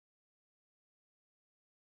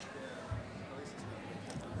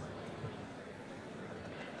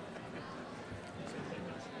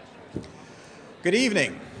Good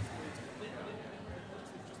evening.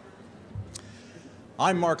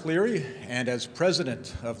 I'm Mark Leary, and as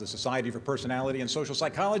president of the Society for Personality and Social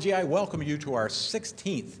Psychology, I welcome you to our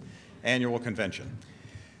 16th annual convention.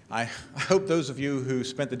 I hope those of you who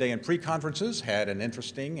spent the day in pre-conferences had an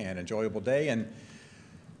interesting and enjoyable day, and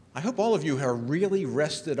I hope all of you are really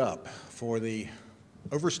rested up for the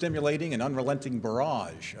overstimulating and unrelenting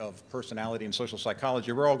barrage of personality and social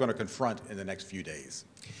psychology we're all going to confront in the next few days.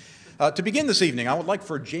 To begin this evening, I would like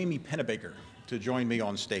for Jamie Pennebaker to join me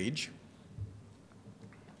on stage.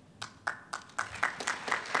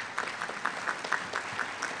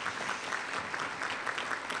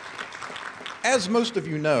 As most of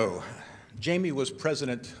you know, Jamie was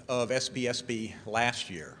president of SPSP last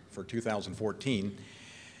year for 2014,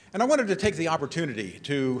 and I wanted to take the opportunity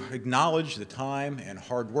to acknowledge the time and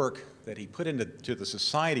hard work that he put into the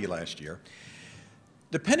society last year.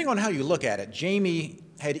 Depending on how you look at it, Jamie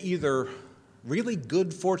had either really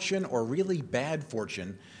good fortune or really bad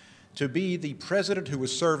fortune to be the president who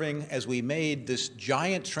was serving as we made this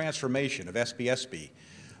giant transformation of SPSP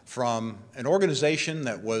from an organization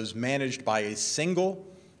that was managed by a single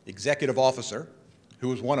executive officer, who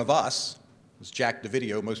was one of us, was Jack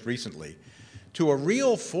DeVideo most recently, to a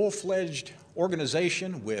real full-fledged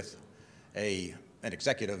organization with an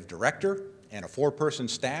executive director and a 4-person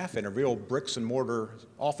staff and a real bricks-and-mortar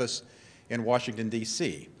office in Washington,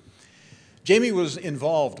 D.C. Jamie was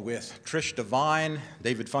involved with Trish Devine,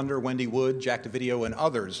 David Funder, Wendy Wood, Jack DeVideo, and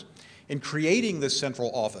others in creating this central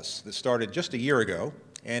office that started just a year ago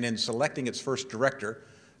and in selecting its first director,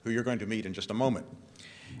 who you're going to meet in just a moment.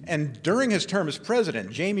 And during his term as president,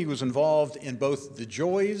 Jamie was involved in both the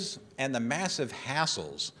joys and the massive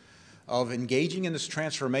hassles of engaging in this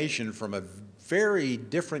transformation from a very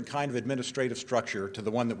different kind of administrative structure to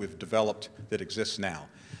the one that we've developed that exists now.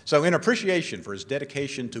 So in appreciation for his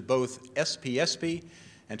dedication to both SPSP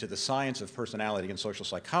and to the science of personality and social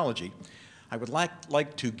psychology, I would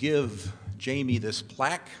like to give Jamie this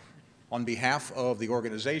plaque on behalf of the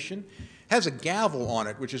organization. It has a gavel on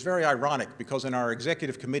it, which is very ironic because in our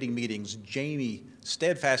executive committee meetings, Jamie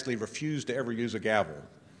steadfastly refused to ever use a gavel.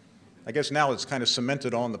 I guess now it's kind of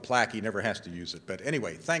cemented on the plaque, he never has to use it. But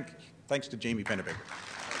anyway, thanks to Jamie Pennebaker.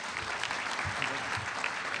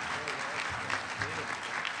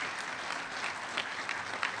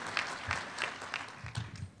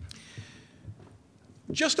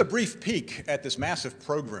 Just a brief peek at this massive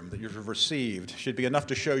program that you've received should be enough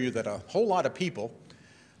to show you that a whole lot of people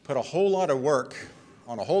put a whole lot of work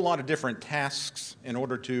on a whole lot of different tasks in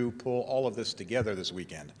order to pull all of this together this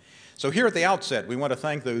weekend. So here at the outset, we want to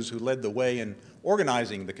thank those who led the way in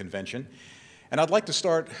organizing the convention. And I'd like to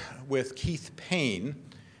start with Keith Payne,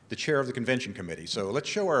 the chair of the convention committee. So let's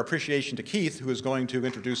show our appreciation to Keith, who is going to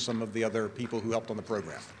introduce some of the other people who helped on the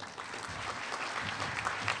program.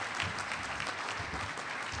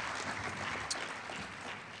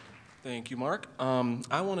 Thank you, Mark.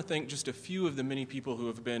 I want to thank just a few of the many people who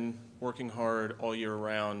have been working hard all year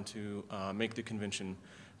round to make the convention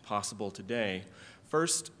possible today.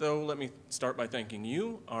 First, though, let me start by thanking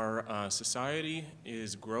you. Our society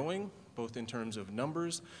is growing, both in terms of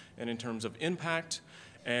numbers and in terms of impact,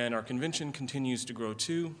 and our convention continues to grow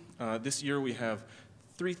too. This year we have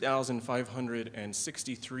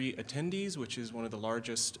 3,563 attendees, which is one of the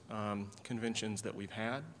largest conventions that we've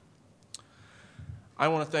had. I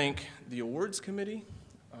want to thank the awards committee,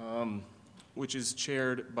 which is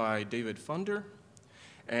chaired by David Funder,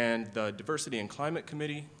 and the diversity and climate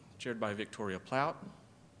committee, chaired by Victoria Plout.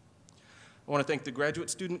 I want to thank the graduate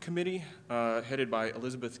student committee, headed by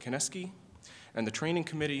Elizabeth Kineski, and the training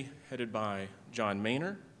committee, headed by John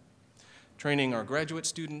Maynor. Training our graduate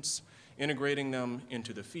students, integrating them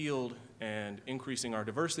into the field, and increasing our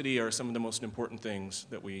diversity are some of the most important things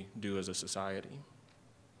that we do as a society.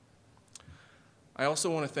 I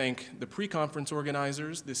also want to thank the pre-conference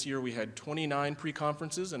organizers. This year we had 29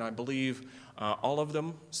 pre-conferences, and I believe all of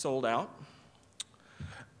them sold out.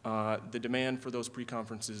 The demand for those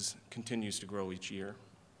pre-conferences continues to grow each year.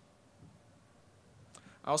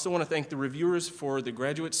 I also want to thank the reviewers for the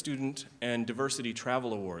Graduate Student and Diversity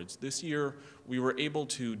Travel Awards. This year, we were able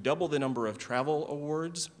to double the number of travel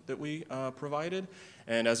awards that we provided,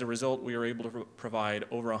 and as a result, we were able to provide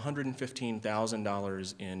over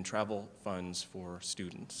 $115,000 in travel funds for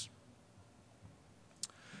students.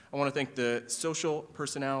 I want to thank the Social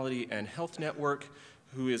Personality and Health Network,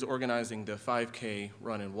 who is organizing the 5K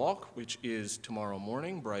Run and Walk, which is tomorrow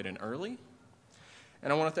morning, bright and early.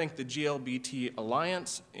 And I want to thank the GLBT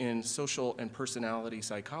Alliance in Social and Personality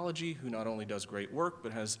Psychology, who not only does great work,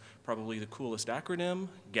 but has probably the coolest acronym,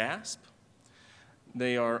 GASP.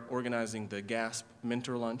 They are organizing the GASP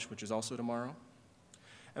Mentor Lunch, which is also tomorrow.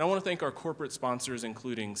 And I want to thank our corporate sponsors,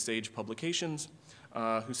 including Sage Publications,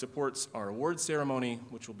 who supports our awards ceremony,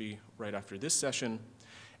 which will be right after this session,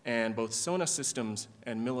 and both Sona Systems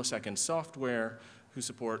and Millisecond Software, who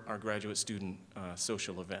support our graduate student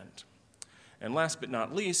social event. And last but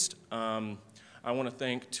not least, I want to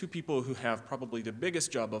thank two people who have probably the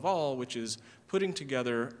biggest job of all, which is putting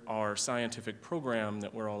together our scientific program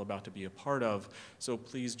that we're all about to be a part of. So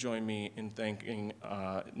please join me in thanking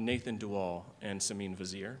Nathan Dual and Samin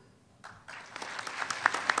Vazir.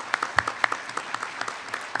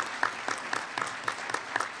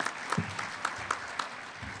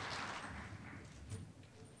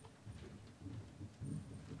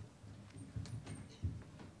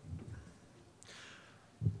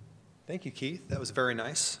 Thank you, Keith. That was very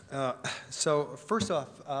nice. So first off,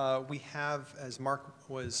 we have, as Mark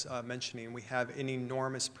was mentioning, we have an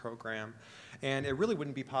enormous program. And it really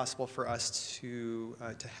wouldn't be possible for us to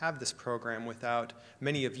have this program without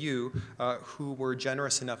many of you who were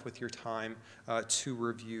generous enough with your time to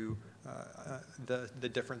review the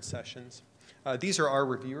different sessions. These are our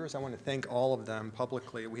reviewers. I want to thank all of them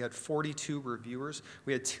publicly. We had 42 reviewers.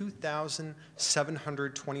 We had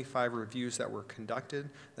 2,725 reviews that were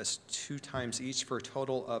conducted. That's 2 times each for a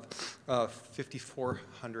total of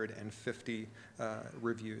 5,450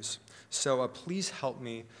 reviews. So please help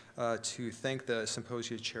me to thank the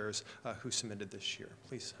symposia chairs who submitted this year.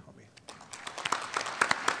 Please help me.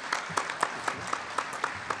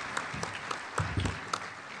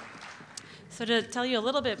 So to tell you a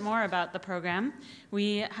little bit more about the program,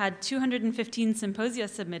 we had 215 symposia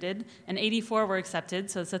submitted and 84 were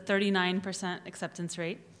accepted, so it's a 39% acceptance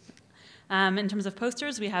rate. In terms of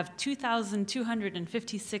posters, we have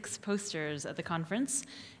 2,256 posters at the conference,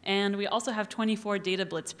 and we also have 24 data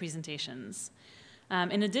blitz presentations.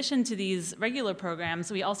 In addition to these regular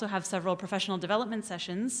programs, we also have several professional development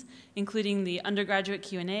sessions, including the undergraduate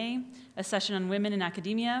Q&A, a session on women in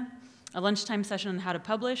academia, a lunchtime session on how to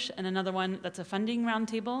publish, and another one that's a funding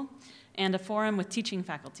roundtable, and a forum with teaching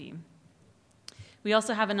faculty. We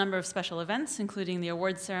also have a number of special events, including the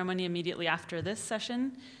awards ceremony immediately after this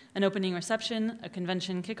session, an opening reception, a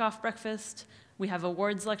convention kickoff breakfast. We have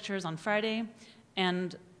awards lectures on Friday,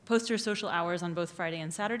 and poster social hours on both Friday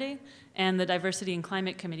and Saturday, and the Diversity and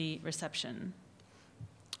Climate Committee reception.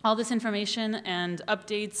 All this information and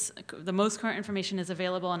updates, the most current information is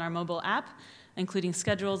available on our mobile app, including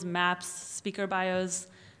schedules, maps, speaker bios.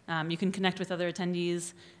 You can connect with other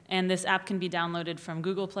attendees, and this app can be downloaded from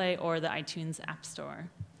Google Play or the iTunes App Store.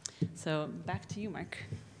 So back to you, Mark.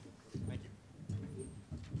 Thank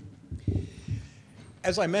you.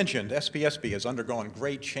 As I mentioned, SPSP has undergone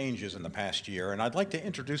great changes in the past year, and I'd like to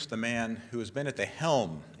introduce the man who has been at the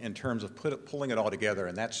helm in terms of pulling it all together,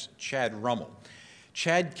 and that's Chad Rummel.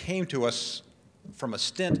 Chad came to us from a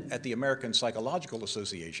stint at the American Psychological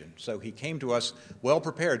Association. So he came to us well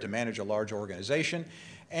prepared to manage a large organization.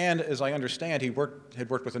 And as I understand, he had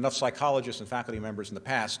worked with enough psychologists and faculty members in the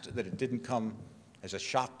past that it didn't come as a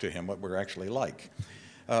shock to him what we're actually like.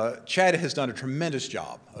 Chad has done a tremendous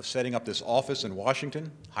job of setting up this office in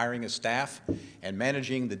Washington, hiring a staff, and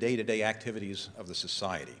managing the day-to-day activities of the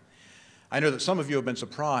society. I know that some of you have been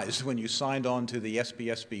surprised when you signed on to the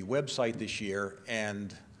SPSP website this year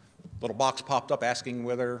and little box popped up asking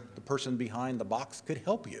whether the person behind the box could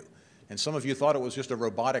help you. And some of you thought it was just a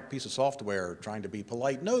robotic piece of software trying to be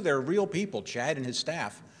polite. No, they're real people, Chad and his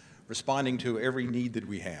staff, responding to every need that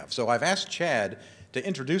we have. So I've asked Chad to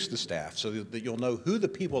introduce the staff so that you'll know who the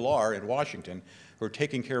people are in Washington who are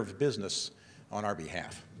taking care of business on our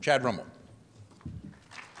behalf. Chad Rummel.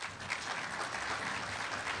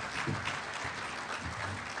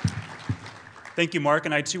 Thank you, Mark,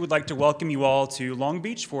 and I too would like to welcome you all to Long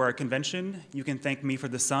Beach for our convention. You can thank me for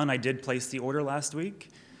the sun. I did place the order last week.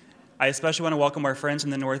 I especially want to welcome our friends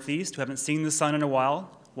from the Northeast who haven't seen the sun in a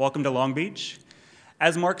while. Welcome to Long Beach.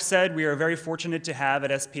 As Mark said, we are very fortunate to have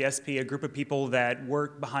at SPSP a group of people that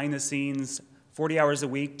work behind the scenes 40 hours a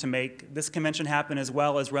week to make this convention happen as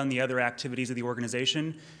well as run the other activities of the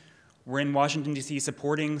organization. We're in Washington, D.C.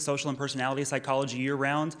 supporting social and personality psychology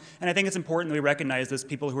year-round, and I think it's important that we recognize those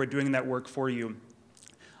people who are doing that work for you.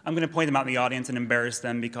 I'm going to point them out in the audience and embarrass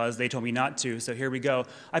them because they told me not to, so here we go.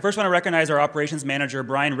 I first want to recognize our operations manager,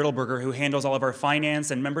 Brian Riddleberger, who handles all of our finance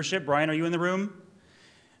and membership. Brian, are you in the room?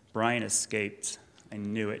 Brian escaped. I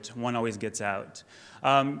knew it. One always gets out.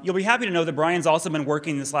 You'll be happy to know that Brian's also been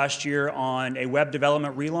working this last year on a web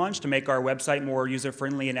development relaunch to make our website more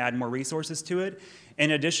user-friendly and add more resources to it.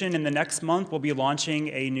 In addition, in the next month, we'll be launching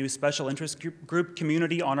a new special interest group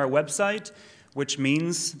community on our website, which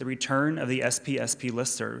means the return of the SPSP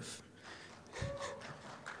listserv.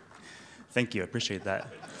 Thank you, I appreciate that.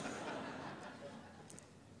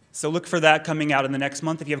 So look for that coming out in the next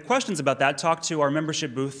month. If you have questions about that, talk to our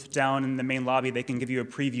membership booth down in the main lobby. They can give you a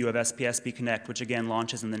preview of SPSP Connect, which again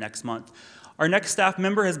launches in the next month. Our next staff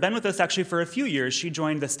member has been with us actually for a few years. She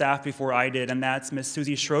joined the staff before I did, and that's Miss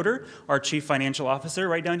Susie Schroeder, our Chief Financial Officer,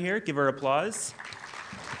 right down here. Give her applause.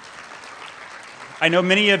 I know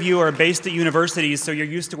many of you are based at universities, so you're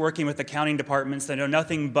used to working with accounting departments that know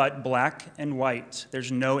nothing but black and white.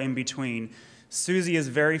 There's no in between. Susie is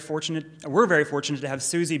very fortunate, we're very fortunate to have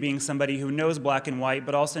Susie being somebody who knows black and white,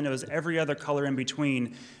 but also knows every other color in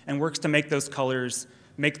between and works to make those colors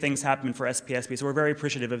make things happen for SPSP. So we're very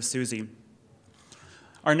appreciative of Susie.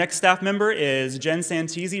 Our next staff member is Jen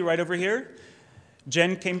Santisi, right over here.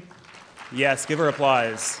 Jen came, yes, give her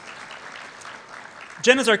applause.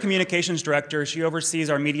 Jen is our communications director. She oversees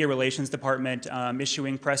our media relations department,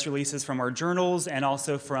 issuing press releases from our journals and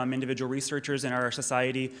also from individual researchers in our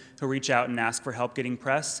society who reach out and ask for help getting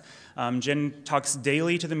press. Jen talks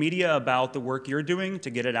daily to the media about the work you're doing to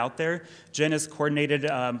get it out there. Jen has coordinated,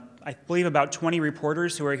 I believe, about 20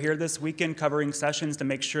 reporters who are here this weekend covering sessions to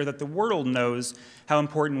make sure that the world knows how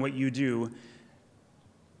important what you do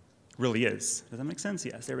really is. Does that make sense?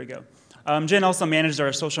 Yes, there we go. Jen also manages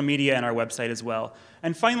our social media and our website as well.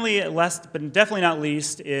 And finally, last but definitely not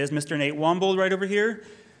least, is Mr. Nate Wombold right over here.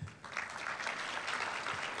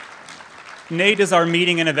 Nate is our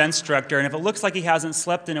meeting and events director, and if it looks like he hasn't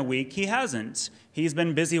slept in a week, he hasn't. He's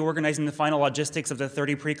been busy organizing the final logistics of the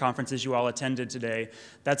 30 pre-conferences you all attended today.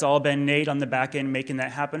 That's all been Nate on the back end making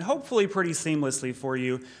that happen, hopefully pretty seamlessly for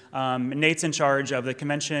you. Nate's in charge of the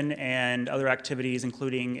convention and other activities,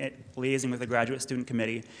 including liaising with the graduate student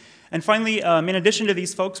committee. And finally, in addition to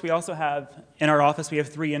these folks, we also have, in our office, we have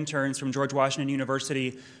 3 interns from George Washington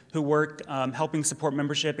University who work helping support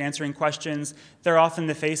membership, answering questions. They're often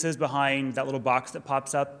the faces behind that little box that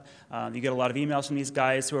pops up. You get a lot of emails from these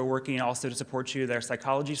guys who are working also to support you. They're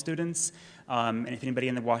psychology students. And if anybody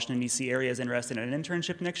in the Washington, D.C. area is interested in an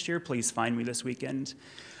internship next year, please find me this weekend.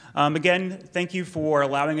 Again, thank you for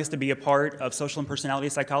allowing us to be a part of social and personality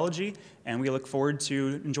psychology, and we look forward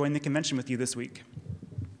to enjoying the convention with you this week.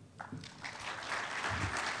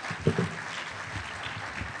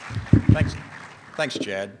 Thanks,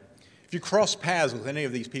 Chad. If you cross paths with any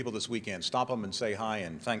of these people this weekend, stop them and say hi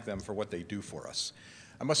and thank them for what they do for us.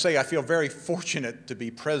 I must say I feel very fortunate to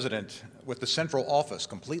be president with the central office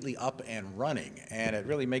completely up and running, and it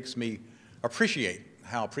really makes me appreciate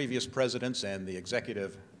how previous presidents and the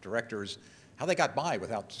executive directors, how they got by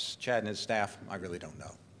without Chad and his staff, I really don't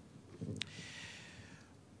know.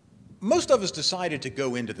 Most of us decided to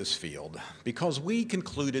go into this field because we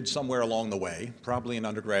concluded somewhere along the way, probably in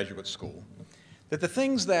undergraduate school, that the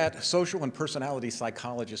things that social and personality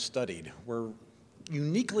psychologists studied were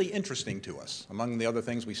uniquely interesting to us among the other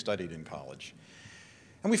things we studied in college.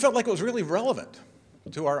 And we felt like it was really relevant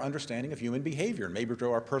to our understanding of human behavior and maybe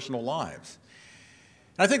to our personal lives.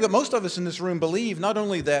 And I think that most of us in this room believe not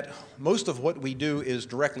only that most of what we do is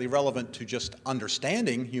directly relevant to just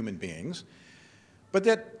understanding human beings, but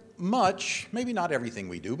that much, maybe not everything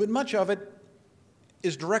we do, but much of it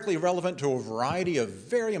is directly relevant to a variety of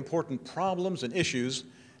very important problems and issues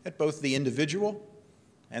at both the individual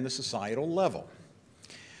and the societal level.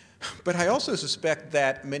 But I also suspect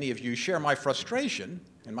that many of you share my frustration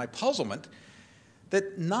and my puzzlement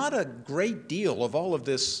that not a great deal of all of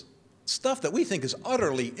this stuff that we think is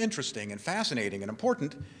utterly interesting and fascinating and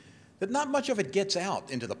important, that not much of it gets out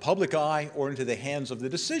into the public eye or into the hands of the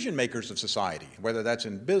decision makers of society, whether that's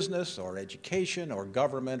in business or education or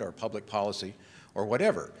government or public policy or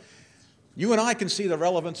whatever. You and I can see the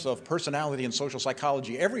relevance of personality and social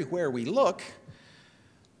psychology everywhere we look,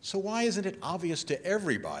 so why isn't it obvious to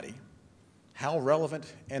everybody how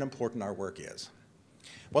relevant and important our work is?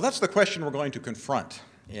 Well, that's the question we're going to confront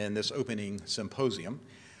in this opening symposium.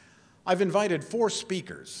 I've invited 4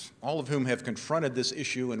 speakers, all of whom have confronted this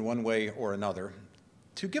issue in one way or another,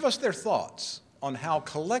 to give us their thoughts on how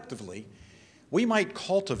collectively we might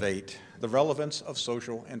cultivate the relevance of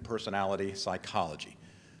social and personality psychology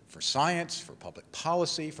for science, for public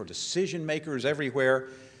policy, for decision makers everywhere,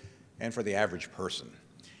 and for the average person.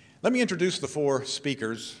 Let me introduce the 4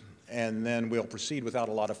 speakers, and then we'll proceed without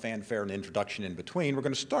a lot of fanfare and introduction in between. We're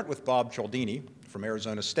going to start with Bob Cialdini from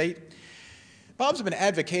Arizona State. Bob's been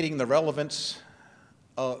advocating the relevance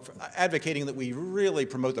advocating that we really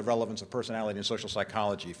promote the relevance of personality and social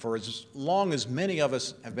psychology for as long as many of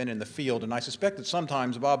us have been in the field, and I suspect that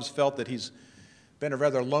sometimes Bob's felt that he's been a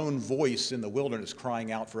rather lone voice in the wilderness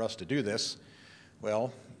crying out for us to do this.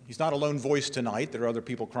 Well, he's not a lone voice tonight. There are other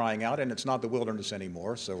people crying out, and it's not the wilderness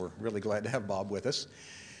anymore, so we're really glad to have Bob with us.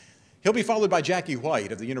 He'll be followed by Jacquelyn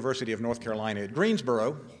White of the University of North Carolina at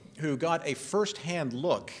Greensboro, who got a first-hand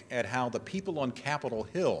look at how the people on Capitol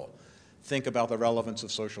Hill think about the relevance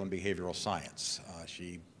of social and behavioral science.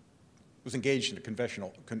 She was engaged in a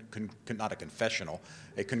congressional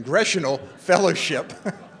fellowship.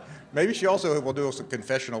 Maybe she also will do a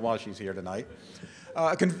confessional while she's here tonight.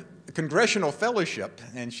 A congressional fellowship,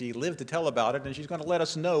 and she lived to tell about it, and she's going to let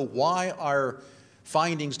us know why our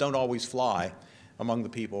findings don't always fly among the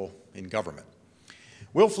people in government.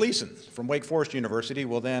 Will Fleeson from Wake Forest University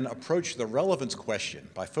will then approach the relevance question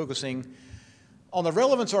by focusing on the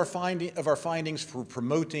relevance of our findings for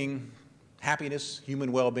promoting happiness,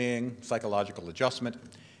 human well-being, psychological adjustment,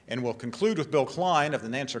 and we'll conclude with Bill Klein of the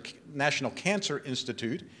National Cancer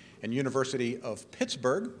Institute and University of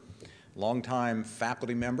Pittsburgh, longtime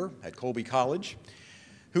faculty member at Colby College,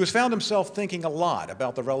 who has found himself thinking a lot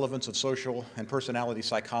about the relevance of social and personality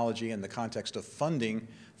psychology in the context of funding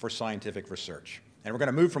for scientific research. And we're going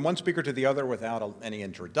to move from one speaker to the other without any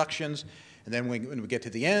introductions. And then when we get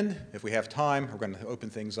to the end, if we have time, we're going to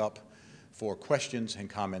open things up for questions and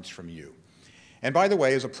comments from you. And by the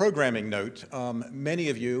way, as a programming note, many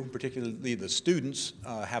of you, particularly the students,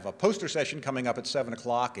 have a poster session coming up at 7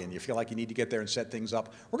 o'clock, and you feel like you need to get there and set things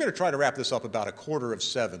up. We're going to try to wrap this up about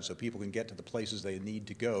 6:45 so people can get to the places they need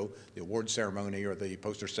to go, the award ceremony or the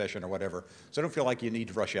poster session or whatever. So don't feel like you need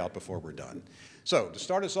to rush out before we're done. So to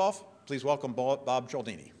start us off, please welcome Bob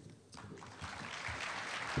Cialdini.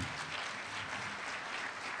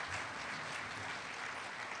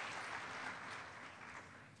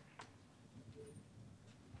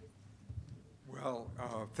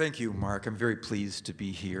 Thank you, Mark. I'm very pleased to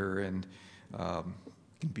be here and can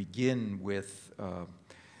begin with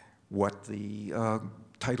what the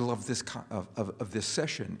title of this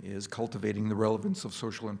session is, Cultivating the Relevance of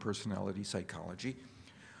Social and Personality Psychology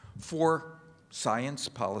for Science,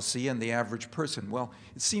 Policy, and the Average Person. Well,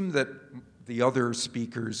 it seemed that the other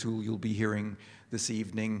speakers who you'll be hearing this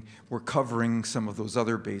evening were covering some of those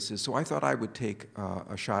other bases, so I thought I would take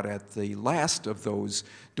a shot at the last of those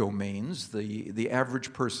domains, the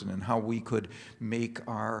average person, and how we could make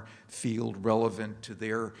our field relevant to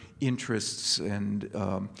their interests and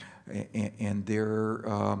their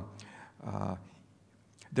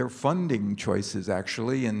funding choices,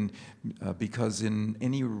 actually, and because in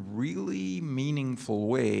any really meaningful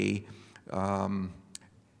way,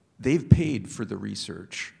 they've paid for the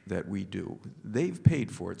research that we do. They've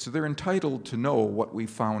paid for it, so they're entitled to know what we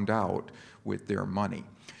found out with their money.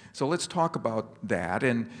 So let's talk about that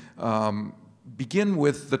and begin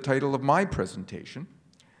with the title of my presentation,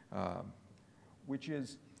 which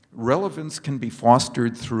is Relevance Can Be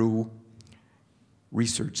Fostered Through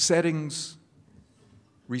Research Settings,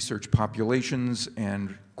 Research Populations,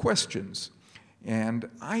 and Questions. And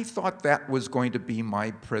I thought that was going to be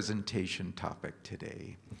my presentation topic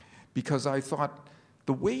today, because I thought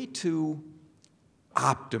the way to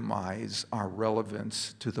optimize our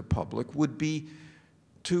relevance to the public would be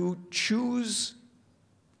to choose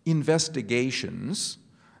investigations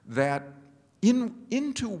that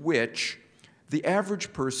into which the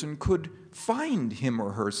average person could find him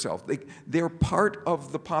or herself. They're part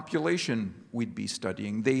of the population we'd be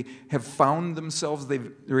studying. They have found themselves,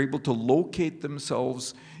 they're able to locate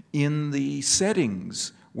themselves in the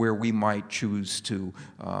settings where we might choose to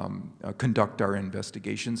conduct our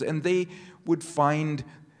investigations, and they would find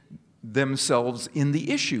themselves in the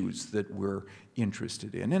issues that we're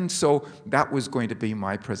interested in. And so that was going to be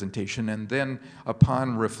my presentation, and then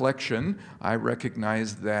upon reflection, I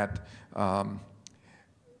recognized that I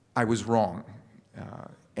was wrong,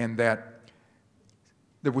 and that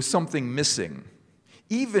there was something missing.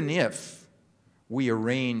 Even if we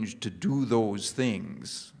arranged to do those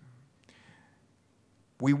things,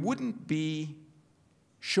 we wouldn't be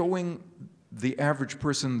showing the average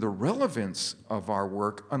person the relevance of our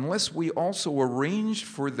work unless we also arranged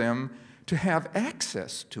for them to have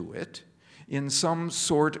access to it in some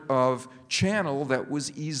sort of channel that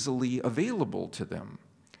was easily available to them.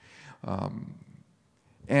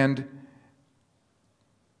 And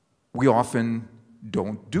we often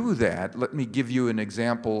don't do that. Let me give you an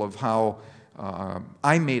example of how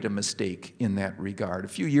I made a mistake in that regard. A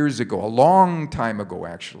few years ago, a long time ago,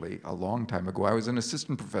 I was an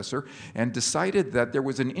assistant professor and decided that there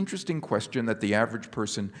was an interesting question that the average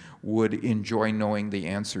person would enjoy knowing the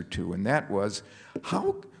answer to, and that was,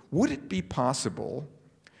 how would it be possible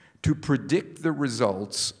to predict the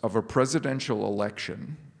results of a presidential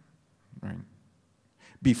election, right,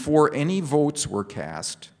 before any votes were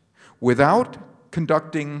cast, without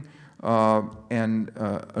conducting an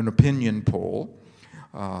opinion poll,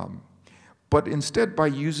 but instead by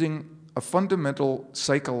using a fundamental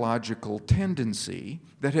psychological tendency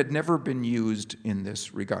that had never been used in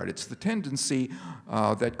this regard. It's the tendency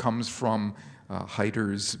that comes from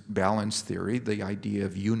Heider's balance theory, the idea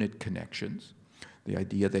of unit connections, the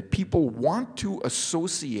idea that people want to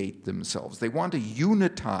associate themselves. They want to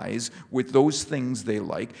unitize with those things they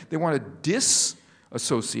like. They want to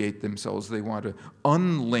disassociate themselves. They want to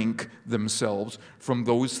unlink themselves from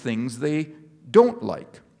those things they don't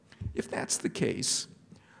like. If that's the case,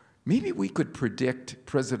 maybe we could predict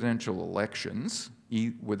presidential elections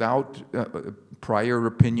without prior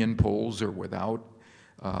opinion polls or without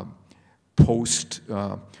post-exit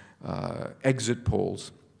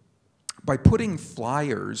polls by putting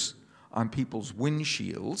flyers on people's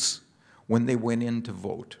windshields when they went in to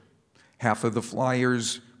vote. Half of the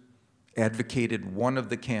flyers advocated one of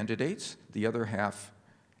the candidates, the other half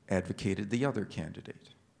advocated the other candidate.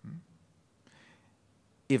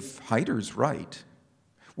 If Heider's right,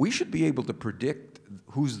 we should be able to predict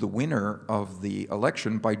who's the winner of the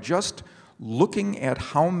election by just looking at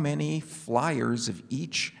how many flyers of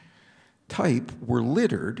each type were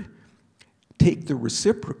littered, take the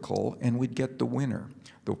reciprocal, and we'd get the winner.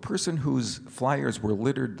 The person whose flyers were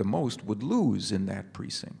littered the most would lose in that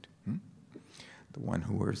precinct. The one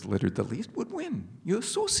who was littered the least would win. You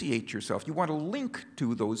associate yourself. You want to link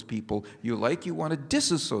to those people you like. You want to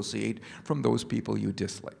disassociate from those people you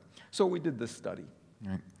dislike. So we did this study.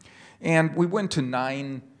 Right? And we went to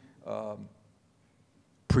 9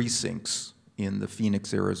 precincts in the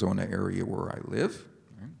Phoenix, Arizona area where I live.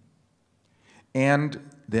 Right? And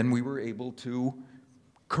then we were able to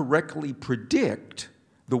correctly predict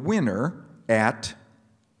the winner at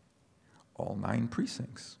all 9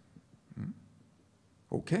 precincts.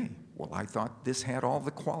 Okay, well, I thought this had all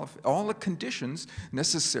the conditions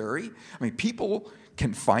necessary. I mean, people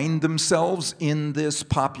can find themselves in this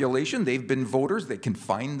population. They've been voters. They can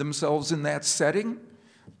find themselves in that setting.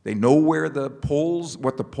 They know where the polls,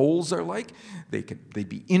 what the polls are like. They'd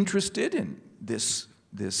be interested in this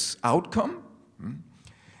outcome.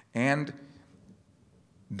 And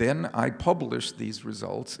then I published these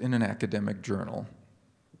results in an academic journal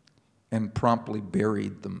and promptly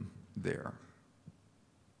buried them there.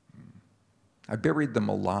 I buried them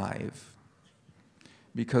alive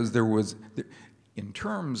because there was, in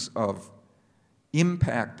terms of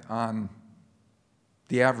impact on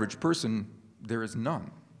the average person, there is none.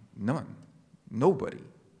 None. Nobody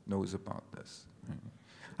knows about this.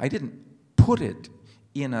 I didn't put it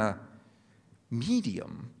in a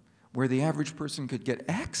medium where the average person could get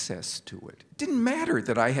access to it. It didn't matter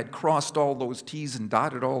that I had crossed all those T's and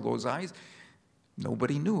dotted all those I's.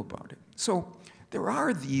 Nobody knew about it. So there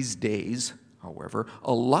are these days, however,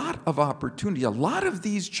 a lot of opportunity, a lot of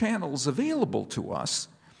these channels available to us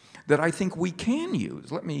that I think we can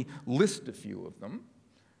use. Let me list a few of them.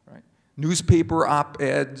 Right? Newspaper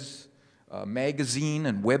op-eds, magazine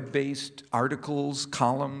and web-based articles,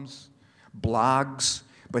 columns, blogs.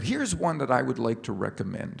 But here's one that I would like to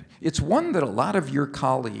recommend. It's one that a lot of your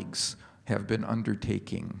colleagues have been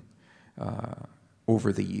undertaking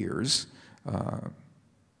over the years,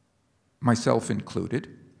 myself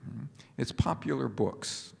included. It's popular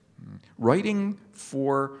books, writing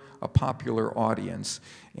for a popular audience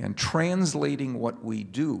and translating what we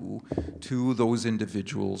do to those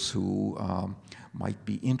individuals who might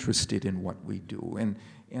be interested in what we do.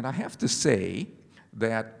 And I have to say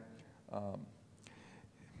that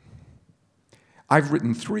I've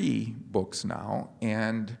written 3 books now,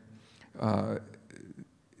 and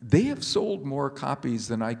they have sold more copies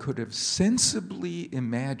than I could have sensibly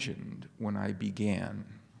imagined when I began.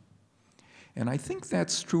 And I think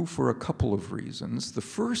that's true for a couple of reasons. The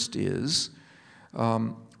first is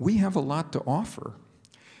we have a lot to offer,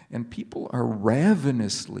 and people are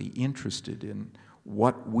ravenously interested in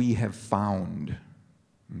what we have found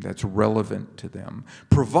that's relevant to them,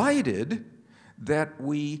 provided that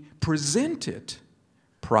we present it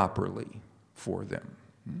properly for them.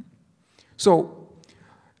 So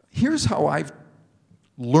here's how I've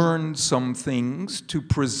learned some things to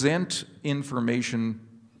present information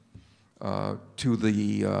to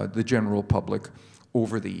the general public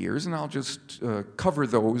over the years, and I'll just cover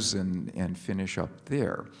those and finish up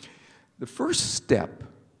there. The first step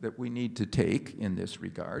that we need to take in this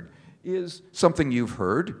regard is something you've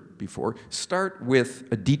heard before. Start with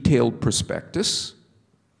a detailed prospectus,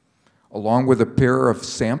 along with a pair of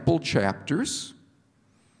sample chapters,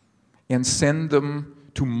 and send them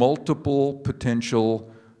to multiple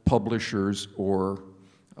potential publishers or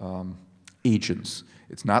agents.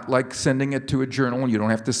 It's not like sending it to a journal. You don't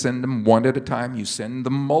have to send them one at a time. You send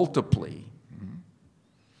them multiply.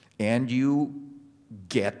 And you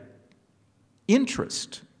get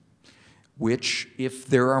interest. which, if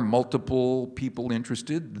there are multiple people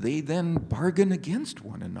interested, they then bargain against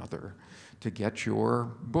one another to get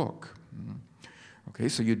your book. Okay,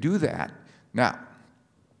 so you do that. Now,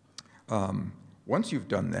 once you've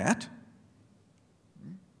done that,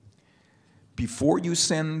 before you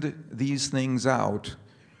send these things out,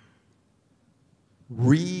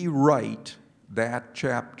 rewrite that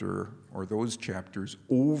chapter or those chapters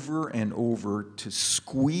over and over to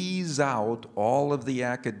squeeze out all of the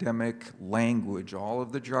academic language, all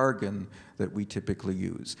of the jargon that we typically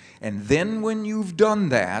use. And then when you've done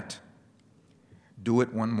that, do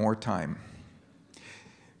it one more time.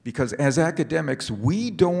 Because as academics,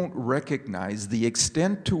 we don't recognize the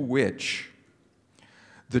extent to which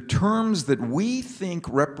the terms that we think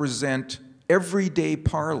represent everyday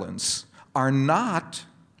parlance are not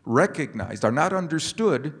recognized, are not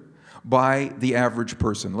understood by the average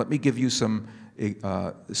person. Let me give you some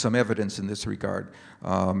evidence in this regard.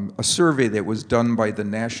 A survey that was done by the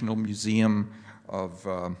National Museum of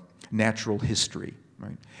Natural History,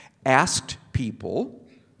 right, asked people,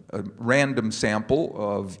 a random sample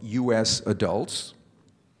of US adults,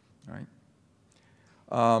 right,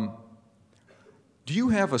 do you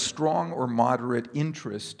have a strong or moderate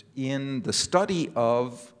interest in the study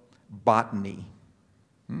of botany?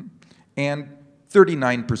 And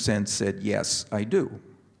 39% said, yes, I do.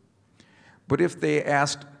 But if they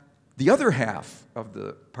asked the other half of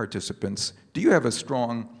the participants, do you have a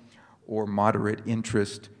strong or moderate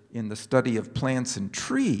interest in the study of plants and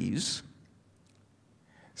trees?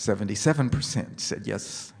 77% said,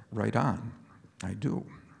 yes, right on, I do.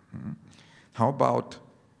 How about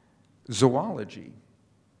zoology?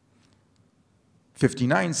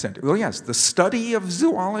 59 said, well, yes, the study of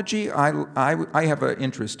zoology, I have an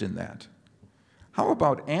interest in that. How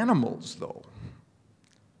about animals, though?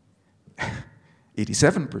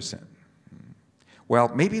 87%.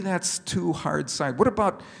 Well, maybe that's too hard science. What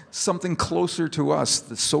about something closer to us,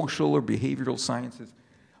 the social or behavioral sciences?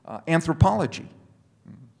 Anthropology.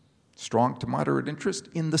 Strong to moderate interest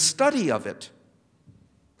in the study of it.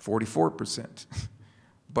 44%.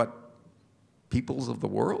 But peoples of the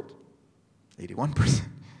world? 81%.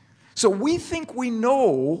 So we think we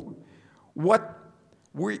know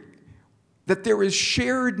that there is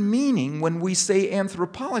shared meaning when we say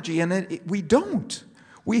anthropology, and we don't.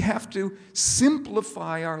 We have to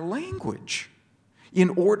simplify our language in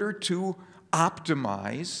order to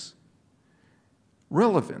optimize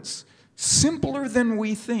relevance. Simpler than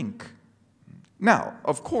we think. Now,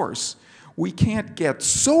 of course, we can't get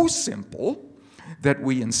so simple that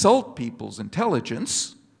we insult people's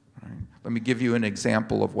intelligence. Let me give you an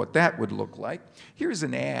example of what that would look like. Here's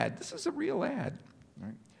an ad. This is a real ad,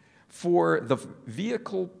 right, for the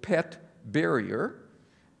vehicle pet barrier,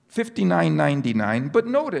 $59.99. But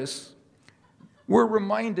notice, we're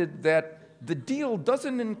reminded that the deal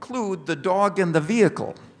doesn't include the dog and the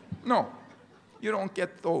vehicle. No, you don't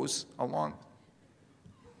get those along.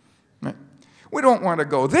 Right? We don't want to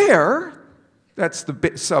go there. That's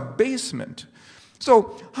the sub-basement.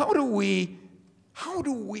 So how do we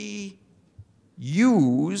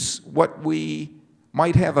use what we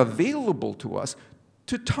might have available to us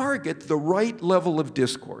to target the right level of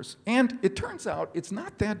discourse? And it turns out it's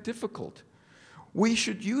not that difficult. We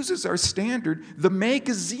should use as our standard the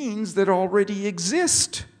magazines that already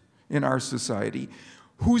exist in our society,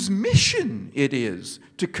 whose mission it is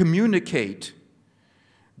to communicate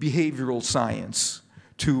behavioral science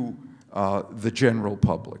to the general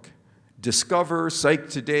public. Discover, Psych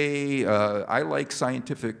Today, I like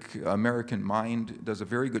Scientific American Mind, does a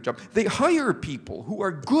very good job. They hire people who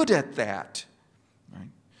are good at that,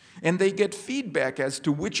 right? And they get feedback as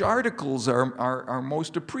to which articles are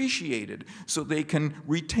most appreciated, so they can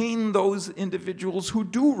retain those individuals who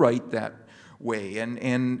do write that way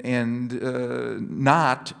and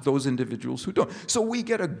not those individuals who don't. So we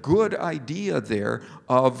get a good idea there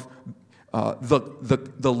of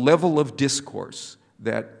the level of discourse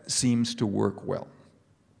that seems to work well.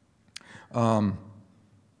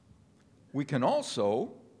 We can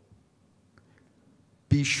also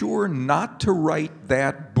be sure not to write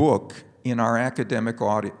that book in our academic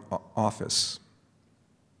office.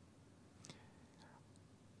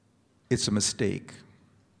 It's a mistake,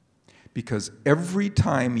 because every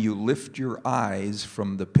time you lift your eyes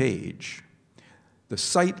from the page, the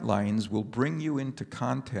sight lines will bring you into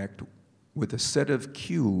contact with a set of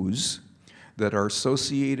cues that are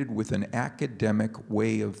associated with an academic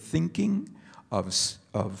way of thinking, of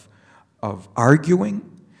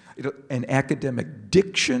arguing, an academic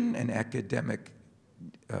diction, an academic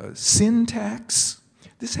syntax.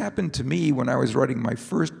 This happened to me when I was writing my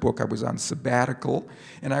first book. I was on sabbatical,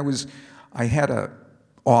 and I had an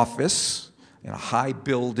office in a high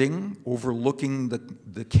building overlooking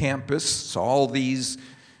the campus, all these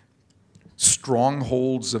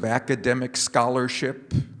strongholds of academic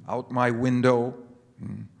scholarship out my window.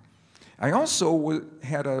 I also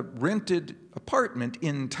had a rented apartment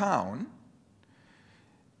in town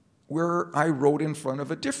where I wrote in front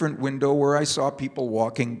of a different window where I saw people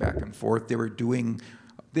walking back and forth. They were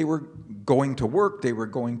going to work, they were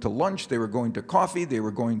going to lunch, they were going to coffee, they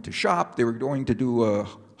were going to shop, they were going to do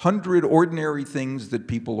 100 ordinary things that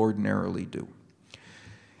people ordinarily do.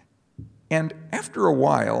 And after a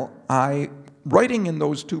while, writing in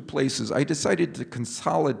those two places, I decided to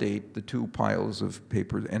consolidate the two piles of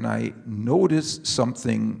paper, and I noticed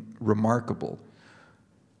something remarkable.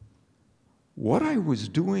 What I was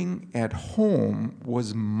doing at home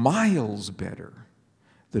was miles better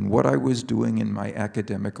than what I was doing in my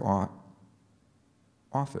academic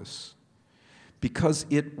office, because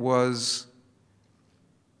it was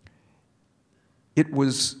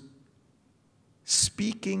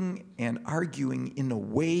speaking and arguing in a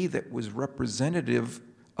way that was representative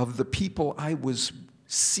of the people I was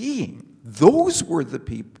seeing. Those were the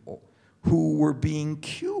people who were being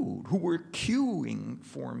cued, who were cueing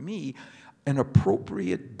for me an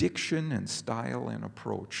appropriate diction and style and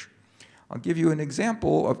approach. I'll give you an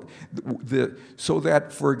example of so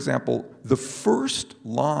that, for example, the first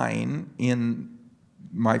line in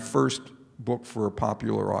my first book for a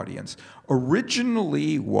popular audience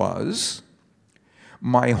originally was,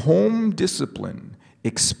 "My home discipline,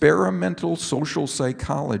 experimental social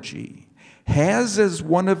psychology, has as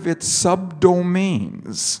one of its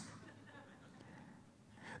subdomains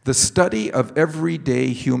the study of everyday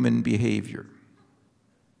human behavior."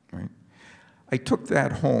 Right? I took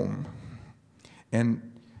that home, and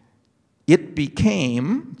it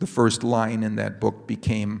became, the first line in that book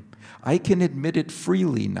became, "I can admit it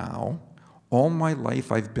freely now, all my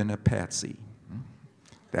life I've been a patsy."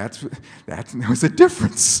 There was a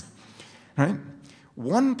difference, right?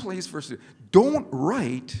 One place versus, don't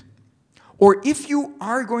write, or if you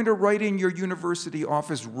are going to write in your university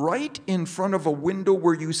office, write in front of a window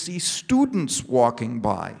where you see students walking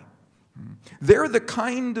by. They're the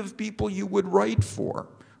kind of people you would write for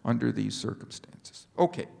under these circumstances.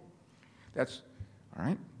 Okay, that's all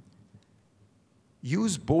right.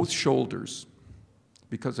 Use both shoulders,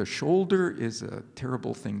 because a shoulder is a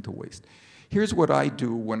terrible thing to waste. Here's what I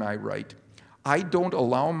do when I write. I don't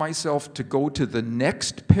allow myself to go to the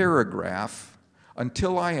next paragraph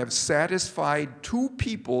until I have satisfied two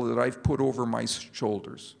people that I've put over my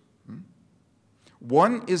shoulders.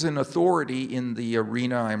 One is an authority in the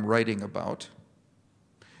arena I'm writing about.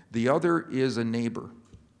 The other is a neighbor.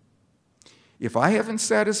 If I haven't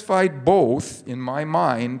satisfied both in my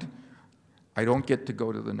mind, I don't get to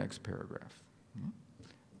go to the next paragraph.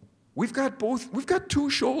 We've got both. We've got two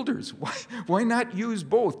shoulders. Why not use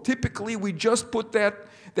both? Typically, we just put that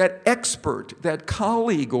expert, that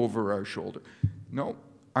colleague over our shoulder. No,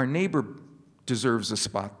 our neighbor deserves a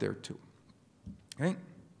spot there too. Okay?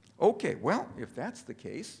 Okay, well, if that's the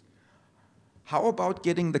case, how about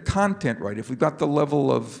getting the content right? If we've got the level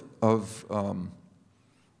of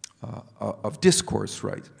discourse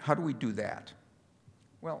right, how do we do that?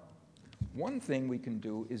 Well, one thing we can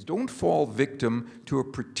do is don't fall victim to a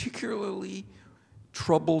particularly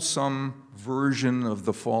troublesome version of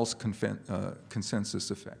the false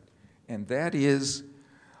consensus effect. And that is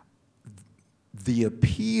the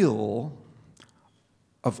appeal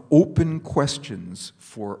of open questions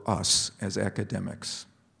for us as academics.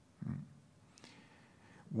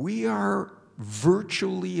 We are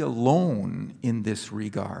virtually alone in this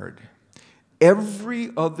regard.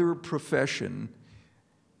 Every other profession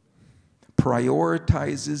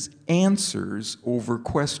prioritizes answers over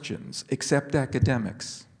questions, except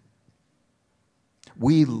academics.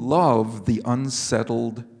 We love the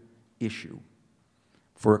unsettled issue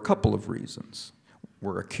for a couple of reasons.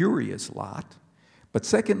 We're a curious lot, but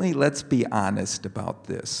secondly, let's be honest about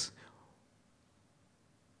this.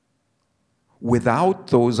 Without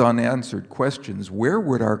those unanswered questions, where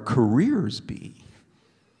would our careers be?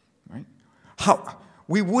 Right?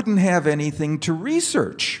 We wouldn't have anything to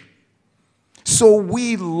research. So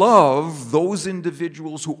we love those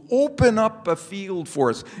individuals who open up a field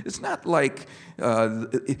for us. It's not like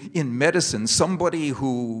in medicine, somebody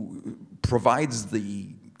who provides the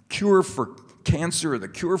cure for cancer or the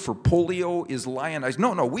cure for polio is lionized.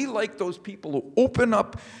 No, we like those people who open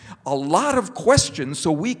up a lot of questions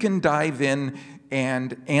so we can dive in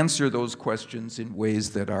and answer those questions in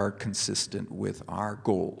ways that are consistent with our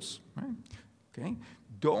goals. Right? Okay?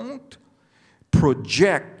 Don't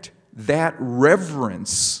project that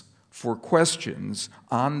reverence for questions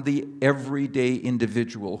on the everyday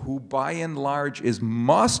individual who, by and large, is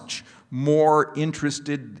much more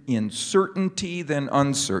interested in certainty than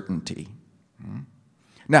uncertainty.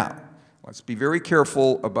 Now, let's be very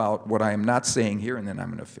careful about what I am not saying here, and then I'm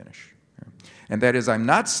going to finish. And that is, I'm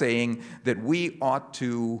not saying that we ought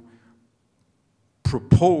to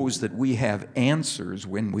propose that we have answers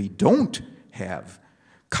when we don't have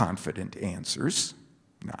confident answers.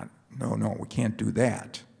 No, we can't do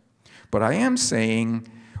that. But I am saying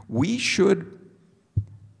we should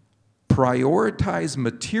prioritize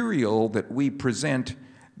material that we present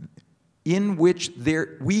in which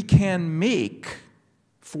we can make,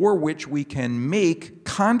 for which we can make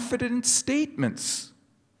confident statements.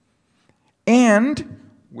 And,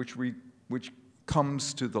 which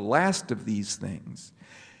comes to the last of these things,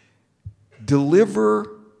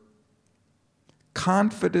 deliver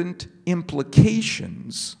confident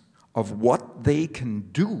implications of what they can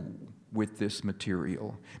do with this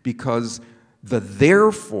material, because the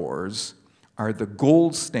therefores are the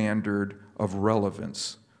gold standard of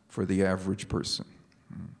relevance for the average person.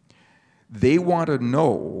 They want to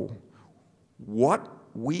know what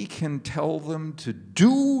we can tell them to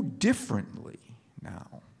do differently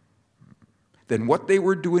now than what they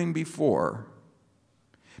were doing before,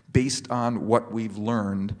 based on what we've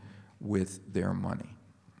learned with their money.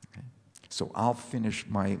 So I'll finish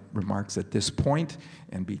my remarks at this point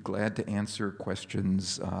and be glad to answer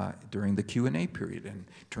questions during the Q&A period and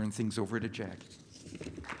turn things over to Jackie.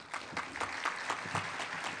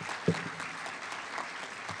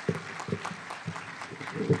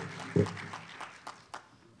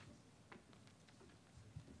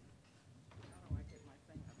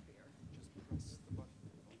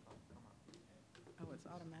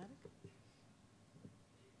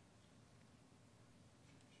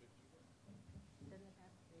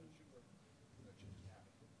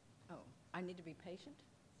 I need to be patient?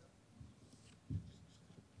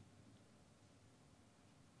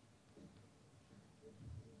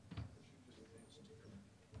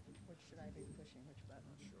 Which should I be pushing? Which button?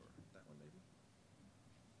 Sure. That one maybe?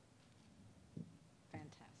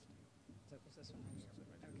 Fantastic. So was this one?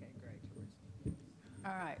 Okay, great.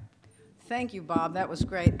 All right. Thank you, Bob. That was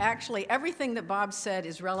great. Actually, everything that Bob said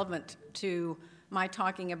is relevant to my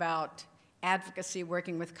talking about advocacy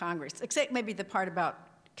working with Congress, except maybe the part about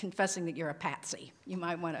confessing that you're a patsy. You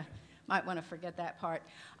might want to forget that part.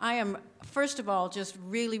 I am, first of all, just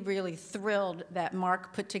really, really thrilled that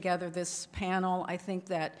Mark put together this panel. I think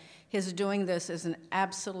that his doing this is an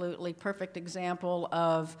absolutely perfect example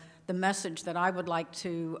of the message that I would like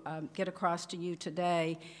to get across to you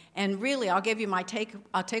today. And really, I'll give you my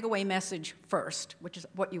takeaway message first, which is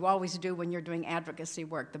what you always do when you're doing advocacy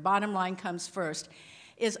work. The bottom line comes first.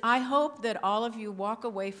 Is I hope that all of you walk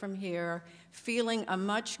away from here feeling a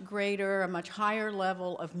much greater, a much higher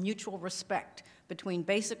level of mutual respect between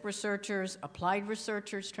basic researchers, applied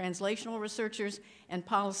researchers, translational researchers, and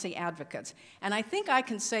policy advocates. And I think I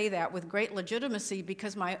can say that with great legitimacy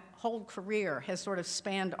because my whole career has sort of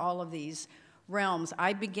spanned all of these realms.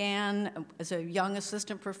 I began as a young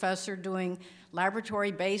assistant professor doing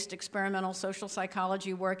laboratory-based experimental social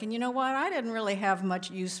psychology work, and you know what? I didn't really have much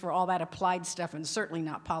use for all that applied stuff, and certainly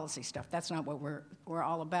not policy stuff. That's not what we're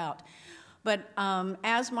all about. But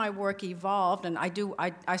as my work evolved, and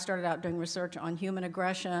I started out doing research on human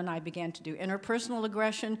aggression. I began to do interpersonal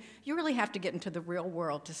aggression. You really have to get into the real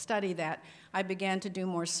world to study that. I began to do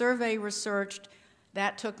more survey research.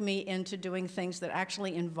 That took me into doing things that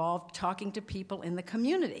actually involved talking to people in the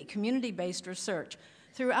community, community-based research.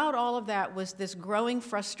 Throughout all of that was this growing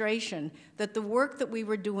frustration that the work that we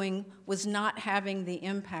were doing was not having the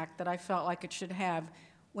impact that I felt like it should have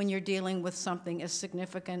when you're dealing with something as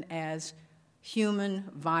significant as human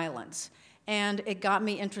violence. And it got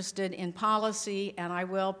me interested in policy, and I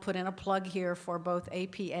will put in a plug here for both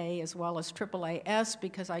APA as well as AAAS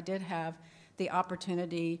because I did have the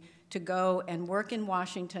opportunity to go and work in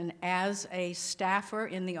Washington as a staffer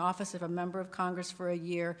in the office of a member of Congress for a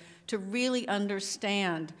year to really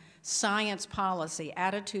understand science policy,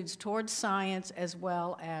 attitudes towards science, as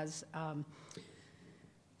well as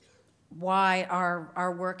why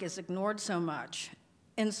our work is ignored so much.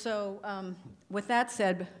 And so with that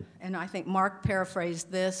said, and I think Mark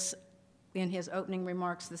paraphrased this in his opening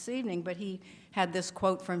remarks this evening, but he had this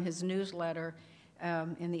quote from his newsletter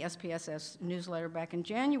in the SPSS newsletter back in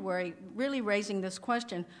January, really raising this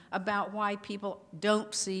question about why people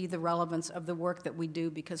don't see the relevance of the work that we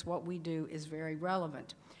do, because what we do is very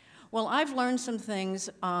relevant. Well, I've learned some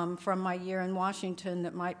things from my year in Washington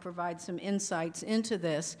that might provide some insights into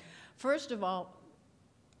this. First of all,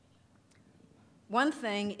 One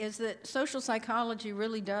thing is that social psychology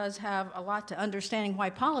really does have a lot to understanding why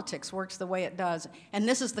politics works the way it does. And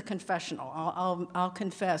this is the confessional. I'll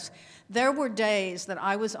confess. There were days that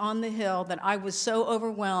I was on the Hill that I was so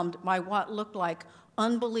overwhelmed by what looked like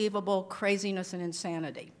unbelievable craziness and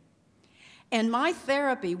insanity. And my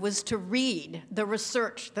therapy was to read the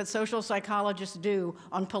research that social psychologists do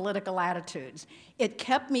on political attitudes. It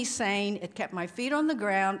kept me sane. It kept my feet on the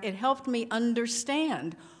ground. It helped me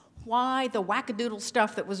understand why the wackadoodle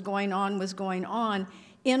stuff that was going on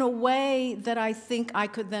in a way that I think I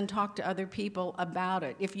could then talk to other people about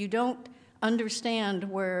it. If you don't understand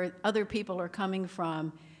where other people are coming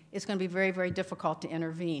from, it's going to be very, very difficult to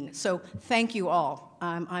intervene. So thank you all.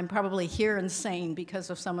 I'm probably here insane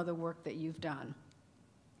because of some of the work that you've done.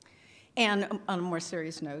 And on a more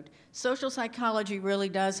serious note, social psychology really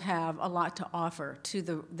does have a lot to offer to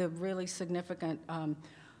the really significant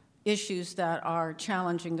issues that are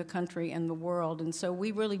challenging the country and the world. And so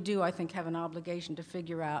we really do, I think, have an obligation to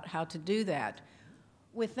figure out how to do that.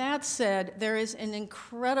 With that said, there is an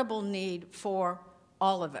incredible need for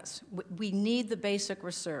all of us. We need the basic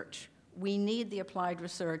research. We need the applied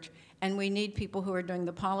research, and we need people who are doing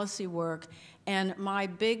the policy work. And my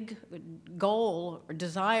big goal or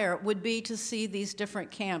desire would be to see these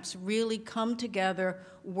different camps really come together,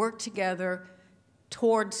 work together,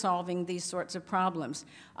 toward solving these sorts of problems.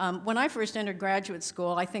 When I first entered graduate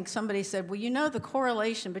school, I think somebody said, well, you know, the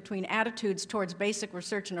correlation between attitudes towards basic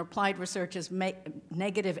research and applied research is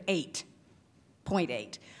negative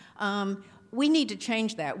 8.8. We need to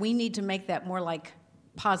change that. We need to make that more like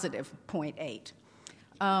positive 0.8.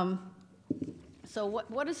 So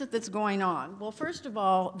what is it that's going on? Well, first of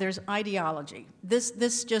all, there's ideology.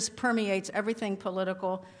 This just permeates everything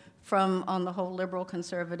political from on the whole liberal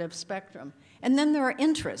conservative spectrum. And then there are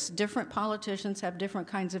interests. Different politicians have different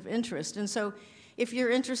kinds of interests. And so if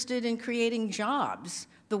you're interested in creating jobs,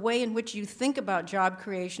 the way in which you think about job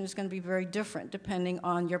creation is going to be very different depending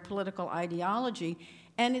on your political ideology,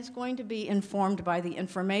 and it's going to be informed by the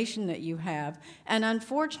information that you have. And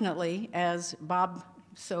unfortunately, as Bob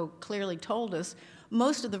so clearly told us,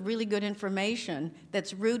 most of the really good information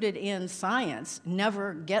that's rooted in science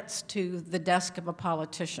never gets to the desk of a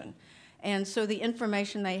politician. And so the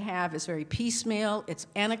information they have is very piecemeal, it's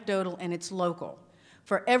anecdotal, and it's local.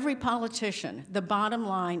 For every politician, the bottom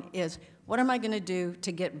line is, what am I going to do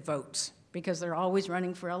to get votes? Because they're always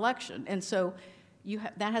running for election. And so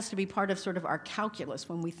that has to be part of sort of our calculus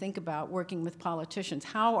when we think about working with politicians.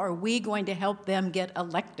 How are we going to help them get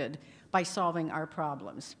elected by solving our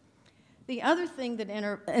problems? The other thing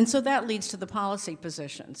and so that leads to the policy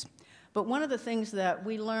positions. But one of the things that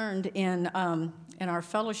we learned in our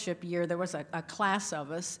fellowship year, there was a class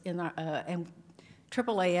of us, and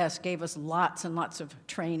AAAS gave us lots and lots of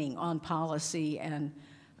training on policy, and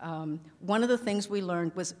one of the things we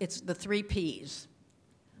learned was it's the 3 Ps.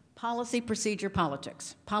 Policy, procedure,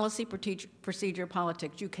 politics. Policy, procedure,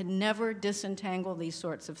 politics. You can never disentangle these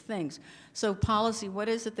sorts of things. So policy, what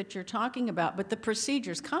is it that you're talking about? But the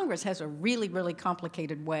procedures, Congress has a really, really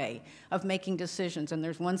complicated way of making decisions, and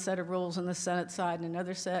there's one set of rules on the Senate side and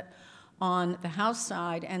another set on the House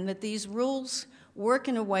side, and that these rules work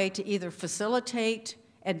in a way to either facilitate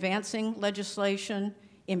advancing legislation,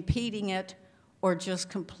 impeding it, or just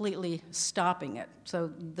completely stopping it.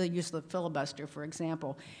 So the use of the filibuster, for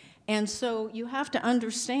example. And so you have to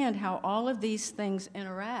understand how all of these things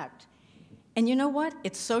interact. And you know what?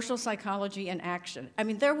 It's social psychology in action. I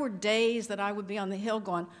mean, there were days that I would be on the Hill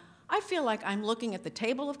going, I feel like I'm looking at the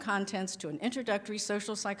table of contents to an introductory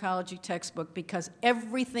social psychology textbook because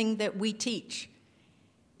everything that we teach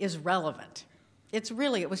is relevant. It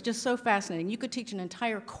was just so fascinating. You could teach an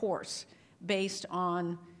entire course based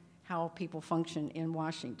on how people function in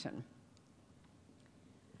Washington.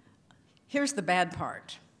 Here's the bad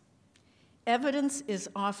part. Evidence is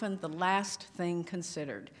often the last thing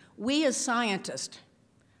considered. We as scientists,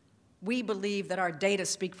 we believe that our data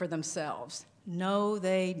speak for themselves. No,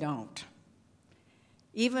 they don't.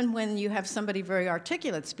 Even when you have somebody very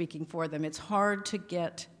articulate speaking for them, it's hard to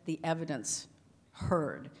get the evidence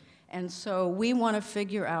heard. And so we want to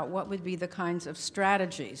figure out what would be the kinds of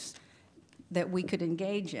strategies that we could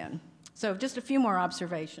engage in. So just a few more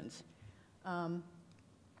observations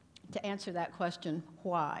to answer that question,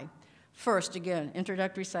 why? First, again,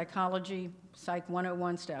 introductory psychology, Psych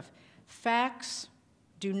 101 stuff. Facts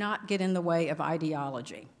do not get in the way of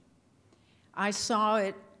ideology. I saw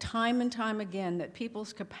it time and time again that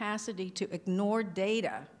people's capacity to ignore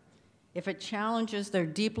data, if it challenges their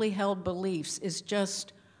deeply held beliefs, is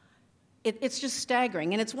just, it's just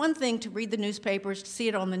staggering. And it's one thing to read the newspapers, to see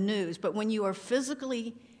it on the news, but when you are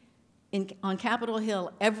physically on Capitol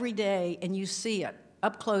Hill every day and you see it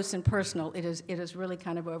up close and personal, it is really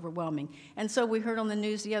kind of overwhelming. And so we heard on the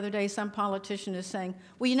news the other day some politician is saying,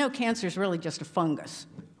 well, you know, cancer is really just a fungus.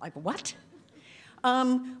 Like, what?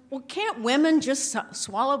 Well, can't women just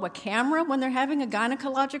swallow a camera when they're having a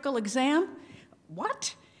gynecological exam?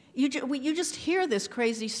 What? You just hear this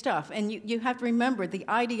crazy stuff, and you have to remember the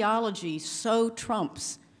ideology so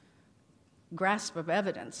trumps grasp of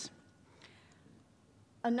evidence.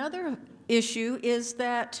 Another issue is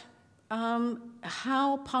that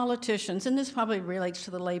how politicians, and this probably relates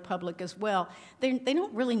to the lay public as well, they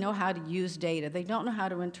don't really know how to use data. They don't know how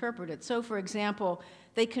to interpret it. So, for example,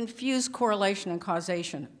 they confuse correlation and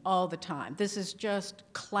causation all the time. This is just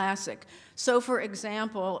classic. So, for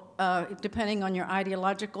example, depending on your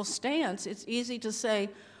ideological stance, it's easy to say,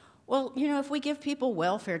 well, you know, if we give people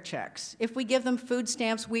welfare checks, if we give them food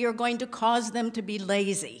stamps, we are going to cause them to be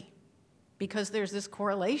lazy, because there's this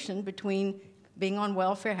correlation between being on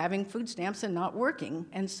welfare, having food stamps, and not working.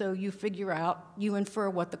 And so you figure out, you infer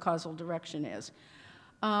what the causal direction is.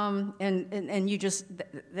 And you just,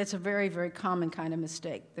 that's a very, very common kind of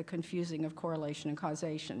mistake, the confusing of correlation and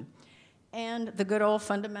causation. And the good old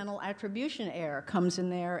fundamental attribution error comes in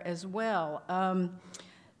there as well.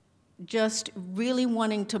 Just really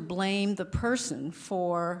wanting to blame the person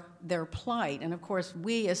for their plight. And of course,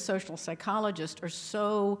 we as social psychologists are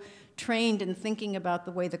so trained in thinking about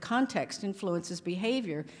the way the context influences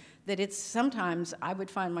behavior that it's sometimes I would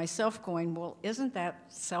find myself going, well, isn't that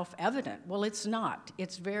self-evident? Well, it's not.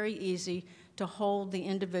 It's very easy to hold the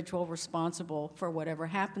individual responsible for whatever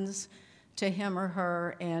happens to him or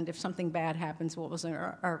her, and if something bad happens, well, it was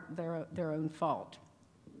their own fault.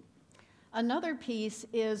 Another piece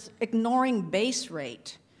is ignoring base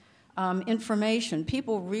rate information.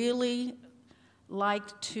 People really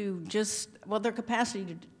like to just, well, their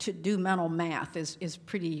capacity to do mental math is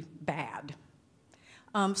pretty bad.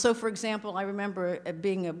 So, for example, I remember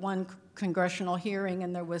being at one congressional hearing,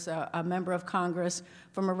 and there was a member of Congress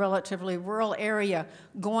from a relatively rural area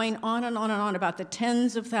going on and on and on about the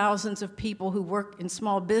tens of thousands of people who work in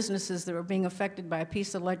small businesses that were being affected by a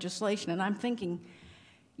piece of legislation. And I'm thinking,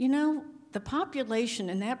 you know, the population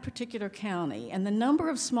in that particular county and the number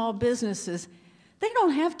of small businesses, they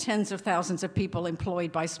don't have tens of thousands of people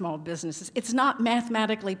employed by small businesses. It's not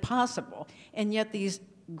mathematically possible, and yet these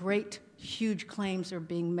great, huge claims are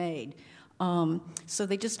being made. So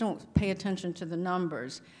they just don't pay attention to the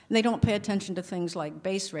numbers. And they don't pay attention to things like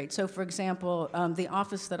base rate. So, for example, the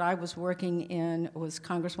office that I was working in was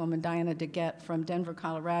Congresswoman Diana DeGette from Denver,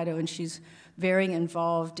 Colorado, and she's very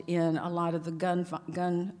involved in a lot of the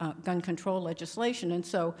gun control legislation. And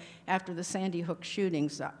so after the Sandy Hook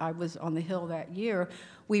shootings, I was on the Hill that year,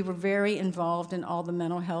 we were very involved in all the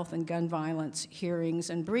mental health and gun violence hearings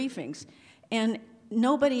and briefings. And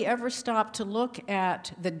nobody ever stopped to look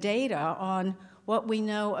at the data on what we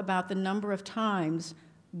know about the number of times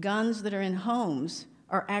guns that are in homes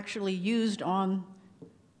are actually used on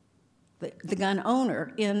the gun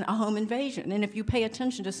owner in a home invasion. And if you pay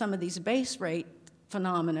attention to some of these base rate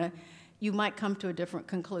phenomena, you might come to a different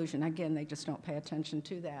conclusion. Again, they just don't pay attention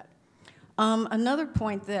to that. Another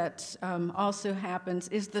point that also happens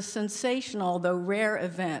is the sensational, though rare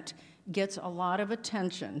event gets a lot of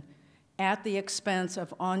attention at the expense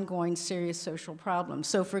of ongoing serious social problems.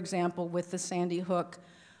 So, for example, with the Sandy Hook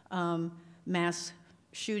mass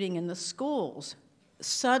shooting in the schools,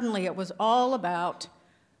 suddenly it was all about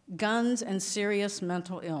guns and serious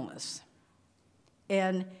mental illness.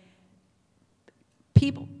 And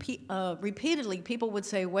repeatedly, people would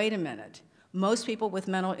say, wait a minute, most people with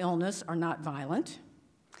mental illness are not violent.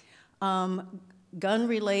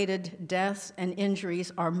 Gun-related deaths and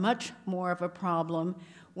injuries are much more of a problem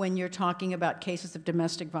when you're talking about cases of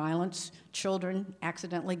domestic violence, children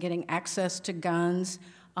accidentally getting access to guns.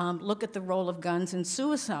 Look at the role of guns in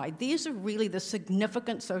suicide. These are really the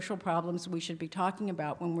significant social problems we should be talking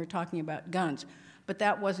about when we're talking about guns. But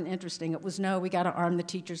that wasn't interesting. It was, no, we got to arm the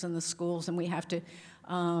teachers in the schools, and we have to.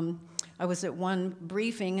 I was at one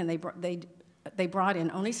briefing, and they brought in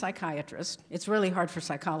only psychiatrists. It's really hard for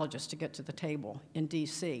psychologists to get to the table in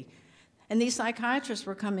D.C. And these psychiatrists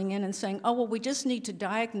were coming in and saying, oh, well, we just need to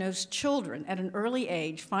diagnose children at an early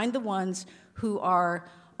age, find the ones who are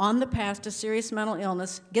on the path to serious mental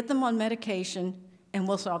illness, get them on medication, and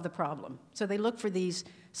we'll solve the problem. So they look for these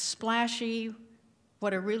splashy,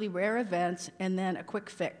 what are really rare events, and then a quick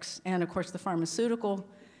fix. And of course, the pharmaceutical,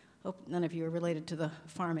 hope none of you are related to the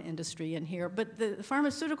pharma industry in here, but the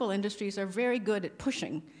pharmaceutical industries are very good at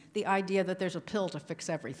pushing the idea that there's a pill to fix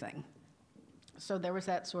everything. So there was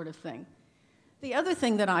that sort of thing. The other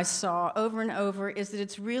thing that I saw over and over is that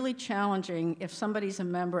it's really challenging if somebody's a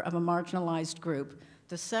member of a marginalized group.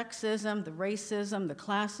 The sexism, the racism, the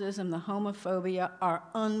classism, the homophobia are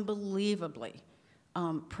unbelievably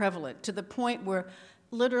prevalent, to the point where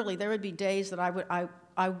literally there would be days that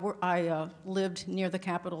I lived near the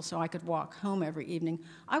Capitol so I could walk home every evening.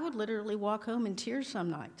 I would literally walk home in tears some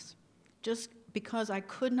nights, just because I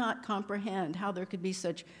could not comprehend how there could be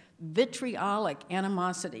such vitriolic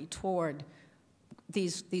animosity toward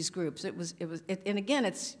these groups. And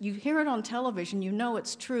again, you hear it on television, you know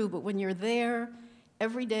it's true, but when you're there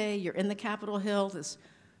every day, you're in the Capitol Hill, this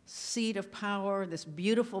seat of power, this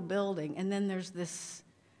beautiful building, and then there's this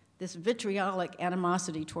vitriolic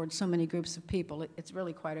animosity towards so many groups of people. It's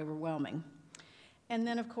really quite overwhelming. And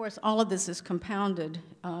then, of course, all of this is compounded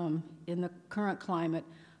in the current climate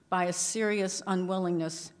by a serious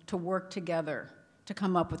unwillingness to work together to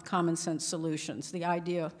come up with common sense solutions. The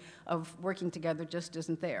idea of working together just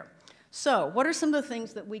isn't there. So what are some of the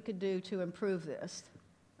things that we could do to improve this?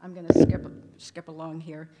 I'm going to skip along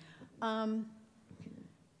here. And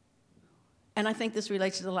I think this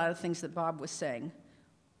relates to a lot of things that Bob was saying.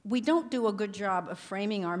 We don't do a good job of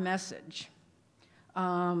framing our message.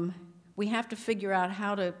 We have to figure out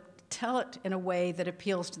how to tell it in a way that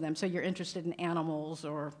appeals to them. So you're interested in animals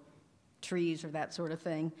or trees or that sort of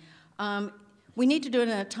thing. We need to do it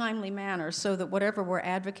in a timely manner so that whatever we're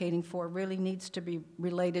advocating for really needs to be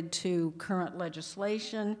related to current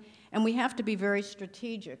legislation, and we have to be very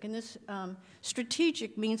strategic. And this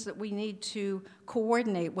strategic means that we need to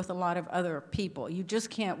coordinate with a lot of other people. You just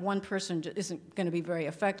can't, one person isn't going to be very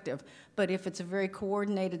effective, but if it's a very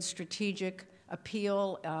coordinated strategic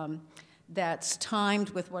appeal that's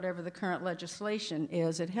timed with whatever the current legislation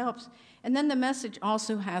is, it helps. And then the message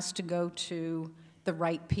also has to go to the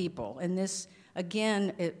right people. And this,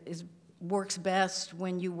 again, works best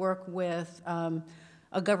when you work with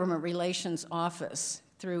a government relations office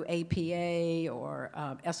through APA or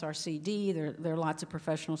SRCD. There are lots of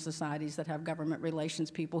professional societies that have government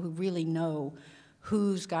relations people who really know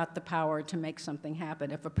who's got the power to make something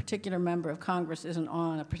happen. If a particular member of Congress isn't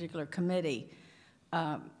on a particular committee,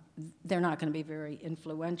 they're not going to be very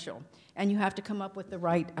influential. And you have to come up with the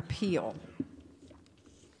right appeal.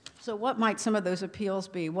 So what might some of those appeals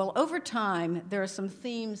be? Well, over time, there are some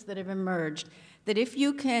themes that have emerged that if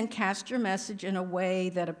you can cast your message in a way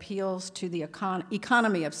that appeals to the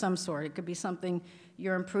economy of some sort, it could be something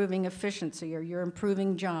you're improving efficiency or you're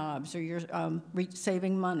improving jobs or you're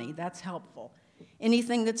saving money, that's helpful.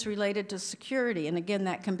 Anything that's related to security, and again,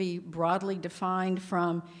 that can be broadly defined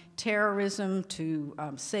from terrorism to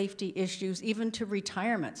safety issues, even to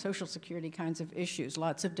retirement, Social Security kinds of issues,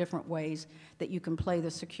 lots of different ways that you can play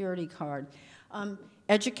the security card.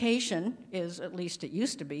 Education is, at least it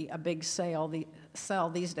used to be, a big sell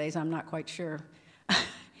these days. I'm not quite sure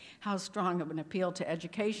how strong of an appeal to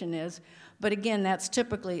education is, but again, that's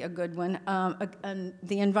typically a good one.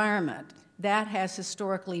 The environment. That has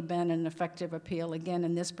historically been an effective appeal. Again,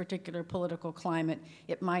 in this particular political climate,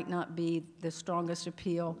 it might not be the strongest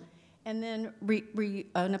appeal. And then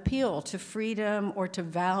an appeal to freedom or to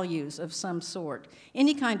values of some sort.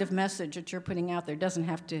 Any kind of message that you're putting out there doesn't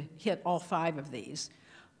have to hit all 5 of these,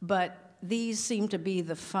 but these seem to be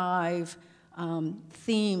the 5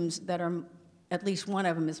 themes that are, at least one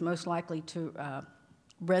of them is most likely to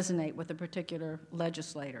resonate with a particular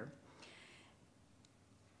legislator.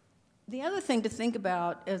 The other thing to think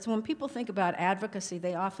about is when people think about advocacy,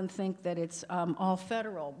 they often think that it's all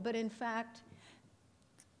federal, but in fact,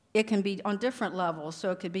 it can be on different levels.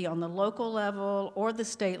 So it could be on the local level or the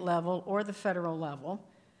state level or the federal level.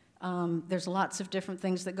 There's lots of different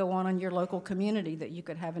things that go on in your local community that you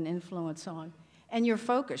could have an influence on. And your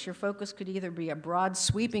focus could either be a broad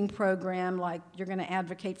sweeping program like you're going to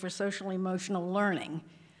advocate for social emotional learning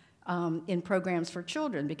in programs for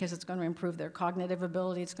children because it's going to improve their cognitive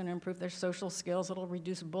ability, it's going to improve their social skills, it'll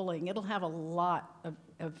reduce bullying, it'll have a lot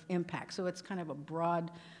of impact. So it's kind of a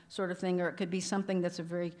broad sort of thing, or it could be something that's a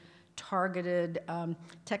very targeted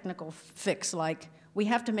technical fix, like we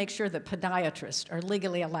have to make sure that podiatrists are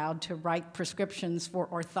legally allowed to write prescriptions for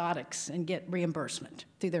orthotics and get reimbursement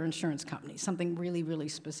through their insurance company, something really, really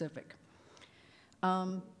specific.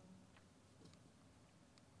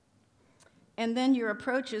 And then your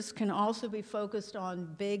approaches can also be focused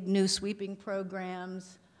on big new sweeping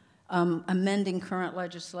programs, amending current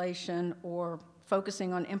legislation, or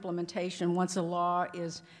focusing on implementation once a law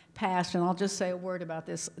is passed. And I'll just say a word about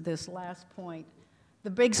this last point.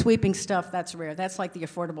 The big sweeping stuff, that's rare. That's like the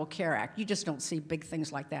Affordable Care Act. You just don't see big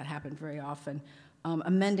things like that happen very often.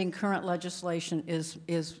 Amending current legislation is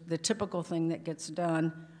the typical thing that gets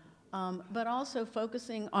done. but also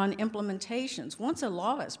focusing on implementations. Once a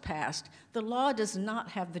law is passed, the law does not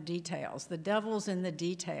have the details. The devil's in the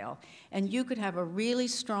detail. And you could have a really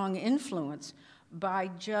strong influence by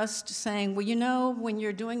just saying, well, you know, when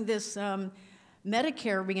you're doing this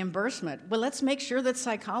Medicare reimbursement, well, let's make sure that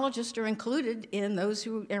psychologists are included in those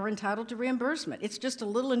who are entitled to reimbursement. It's just a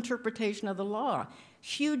little interpretation of the law.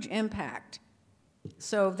 Huge impact.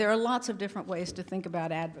 So there are lots of different ways to think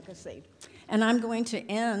about advocacy. And I'm going to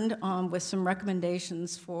end with some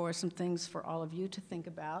recommendations for some things for all of you to think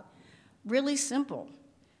about. Really simple.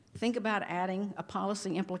 Think about adding a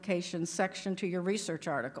policy implications section to your research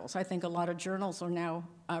articles. I think a lot of journals are now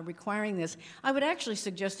requiring this. I would actually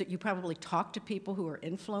suggest that you probably talk to people who are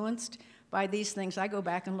influenced by these things. I go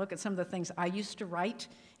back and look at some of the things I used to write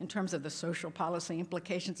in terms of the social policy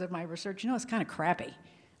implications of my research. You know, it's kind of crappy,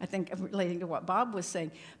 I think, relating to what Bob was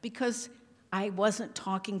saying, because I wasn't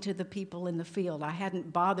talking to the people in the field. I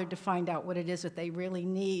hadn't bothered to find out what it is that they really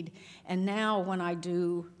need. And now when I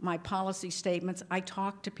do my policy statements, I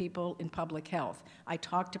talk to people in public health. I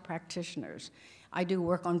talk to practitioners. I do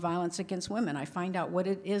work on violence against women. I find out what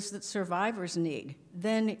it is that survivors need.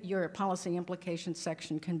 Then your policy implications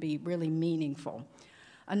section can be really meaningful.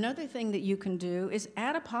 Another thing that you can do is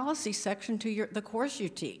add a policy section to the course you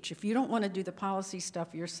teach. If you don't want to do the policy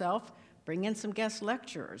stuff yourself, bring in some guest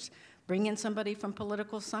lecturers. Bring in somebody from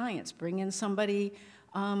political science. Bring in somebody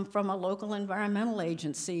from a local environmental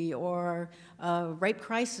agency or a rape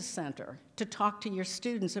crisis center to talk to your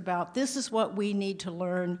students about this is what we need to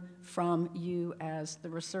learn from you as the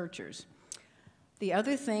researchers. The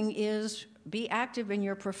other thing is be active in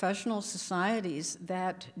your professional societies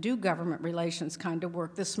that do government relations kind of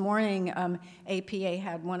work. This morning, APA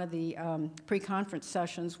had one of the pre-conference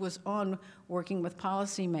sessions was on working with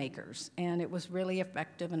policymakers, and it was really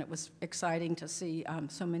effective, and it was exciting to see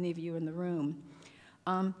so many of you in the room.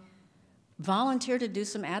 Volunteer to do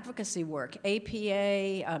some advocacy work.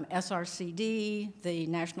 APA, SRCD, the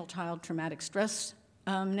National Child Traumatic Stress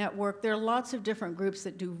Network. There are lots of different groups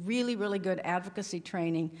that do really, really good advocacy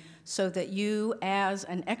training so that you, as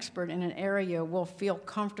an expert in an area, will feel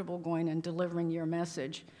comfortable going and delivering your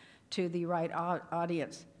message to the right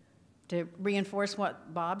audience. To reinforce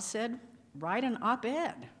what Bob said, write an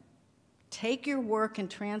op-ed. Take your work and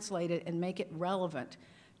translate it and make it relevant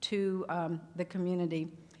to the community.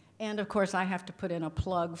 And of course, I have to put in a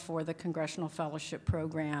plug for the Congressional Fellowship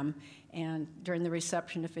Program. And during the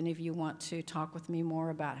reception, if any of you want to talk with me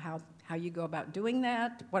more about how you go about doing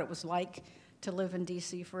that, what it was like to live in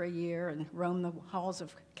DC for a year and roam the halls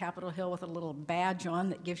of Capitol Hill with a little badge on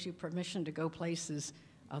that gives you permission to go places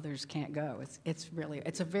others can't go.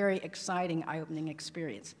 It's a very exciting, eye-opening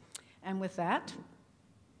experience. And with that,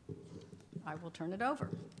 I will turn it over.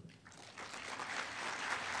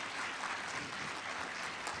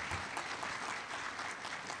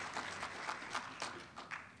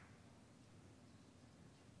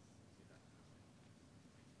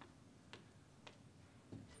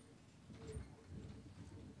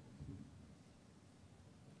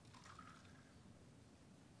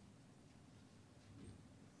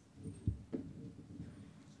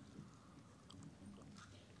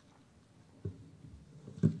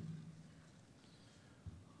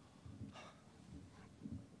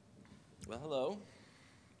 Well, hello.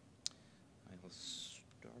 I will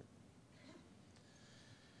start.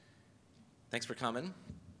 Thanks for coming.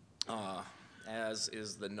 As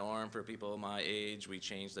is the norm for people my age, we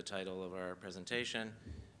changed the title of our presentation.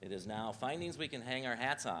 It is now Findings We Can Hang Our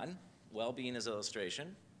Hats On, Well-Being as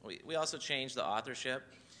Illustration. We also changed the authorship.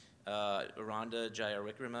 Rhonda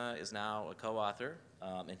Jayawikrama is now a co-author,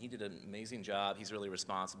 and he did an amazing job. He's really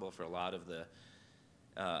responsible for a lot of the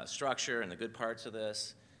structure and the good parts of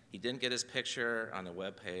this. He didn't get his picture on the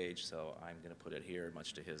webpage, so I'm going to put it here,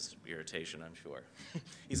 much to his irritation, I'm sure.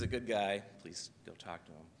 He's a good guy. Please go talk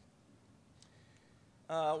to him.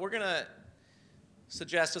 We're going to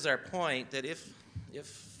suggest as our point that if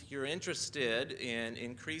you're interested in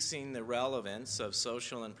increasing the relevance of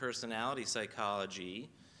social and personality psychology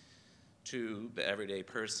to the everyday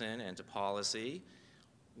person and to policy,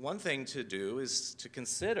 one thing to do is to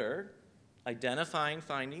consider identifying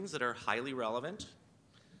findings that are highly relevant,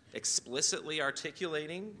 explicitly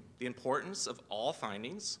articulating the importance of all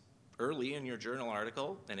findings early in your journal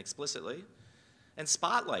article and explicitly, and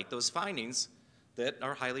spotlight those findings that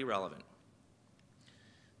are highly relevant.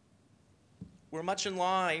 We're much in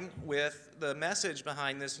line with the message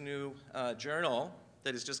behind this new journal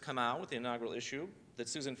that has just come out with the inaugural issue that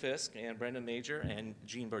Susan Fisk and Brendan Major and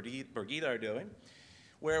Jean Borghita are doing,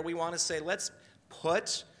 where we want to say, let's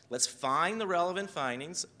find the relevant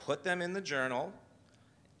findings, put them in the journal,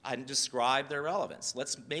 and describe their relevance.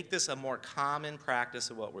 Let's make this a more common practice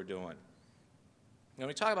of what we're doing. When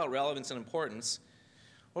we talk about relevance and importance,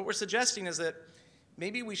 what we're suggesting is that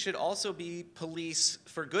maybe we should also be police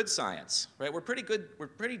for good science, right? We're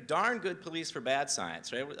pretty darn good police for bad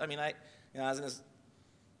science, right? I mean, I was in this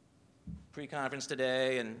pre-conference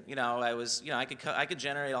today, and I could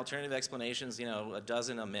generate alternative explanations, a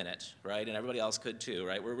dozen a minute, right? And everybody else could too,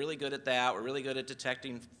 right? We're really good at that. We're really good at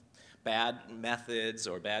detecting bad methods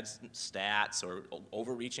or bad stats or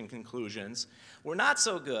overreaching conclusions. We're not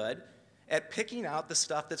so good at picking out the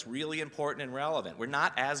stuff that's really important and relevant. We're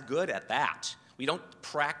not as good at that. We don't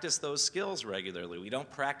practice those skills regularly. We don't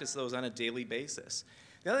practice those on a daily basis.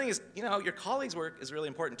 The other thing is, your colleagues' work is really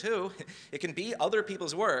important too. It can be other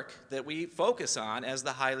people's work that we focus on as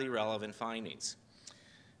the highly relevant findings.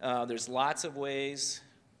 There's lots of ways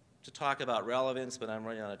to talk about relevance, but I'm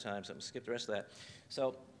running out of time, so I'm going to skip the rest of that.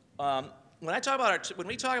 So when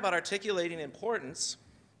we talk about articulating importance,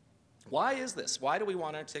 why is this? Why do we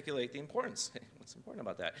want to articulate the importance? What's important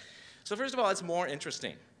about that? So first of all, it's more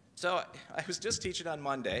interesting. So I was just teaching on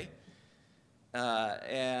Monday,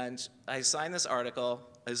 and I assigned this article.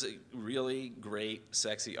 It was a really great,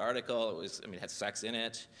 sexy article. It had sex in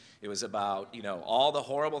it. It was about, all the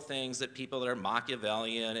horrible things that people that are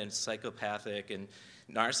Machiavellian and psychopathic and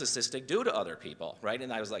narcissistic do to other people, right?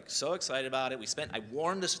 And I was like so excited about it. I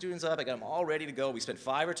warmed the students up. I got them all ready to go. We spent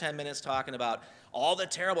 5 or 10 minutes talking about all the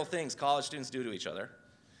terrible things college students do to each other,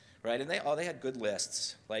 right? And they had good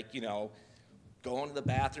lists, like, going to the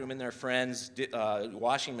bathroom in their friend's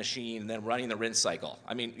washing machine and then running the rinse cycle.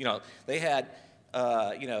 They had,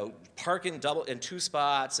 parking in 2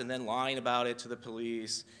 spots and then lying about it to the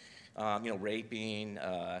police, raping.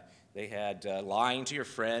 They had lying to your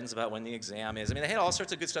friends about when the exam is. They had all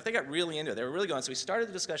sorts of good stuff. They got really into it. They were really going. So we started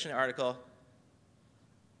the discussion in the article.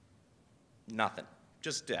 Nothing.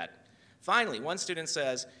 Just dead. Finally, one student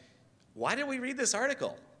says, "Why did we read this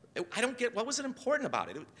article? I don't get, what was it important about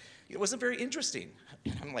it? It wasn't very interesting."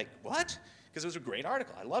 And I'm like, what? Because it was a great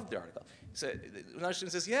article. I loved the article. So another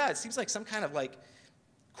student says, "Yeah, it seems like some kind of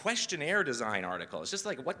questionnaire design article. It's just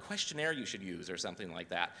like what questionnaire you should use or something like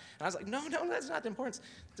that." And I was like, no, that's not the importance.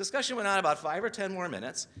 Discussion went on about 5 or 10 more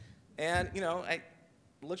minutes. And, I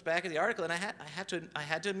looked back at the article, and I had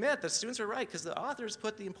to admit that students were right, because the authors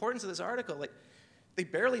put the importance of this article, they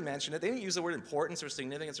barely mentioned it. They didn't use the word importance or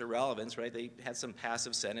significance or relevance, right? They had some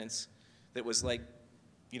passive sentence that was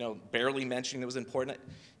barely mentioning that was important.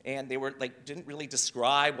 And they were didn't really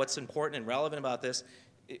describe what's important and relevant about this.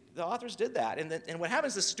 The authors did that. And what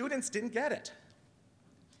happens, the students didn't get it.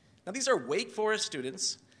 Now, these are Wake Forest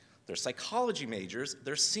students. They're psychology majors.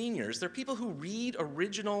 They're seniors. They're people who read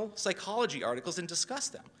original psychology articles and discuss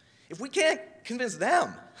them. If we can't convince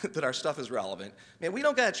them that our stuff is relevant, we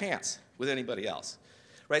don't got a chance with anybody else,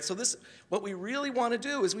 right? So what we really want to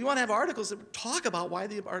do is we want to have articles that talk about why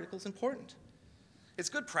the article is important. It's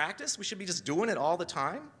good practice. We should be just doing it all the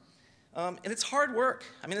time. And it's hard work.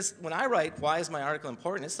 When I write, "Why is my article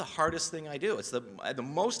important?" it's the hardest thing I do. It's the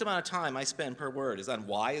most amount of time I spend per word is on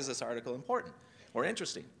why is this article important or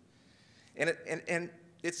interesting. And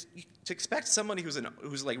it's to expect somebody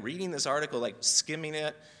who's reading this article, skimming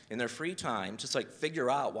it in their free time, just figure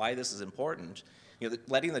out why this is important,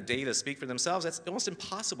 letting the data speak for themselves. That's almost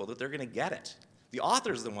impossible that they're going to get it. The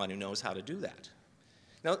author's the one who knows how to do that.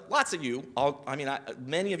 Now, lots of you,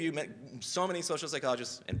 many of you, so many social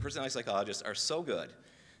psychologists and personality psychologists are so good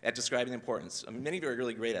at describing the importance. Many of you are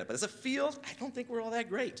really great at it. But as a field, I don't think we're all that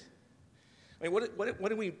great. What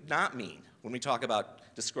do we not mean when we talk about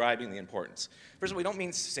describing the importance? First of all, we don't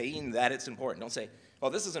mean saying that it's important. Don't say,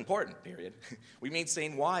 "Well, this is important, period." We mean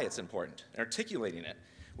saying why it's important, articulating it.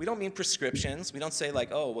 We don't mean prescriptions. We don't say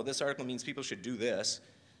 "Oh, well, this article means people should do this."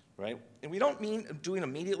 Right? And we don't mean doing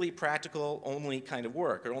immediately practical only kind of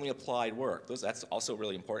work or only applied work. That's also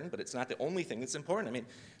really important, but it's not the only thing that's important.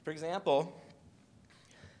 For example,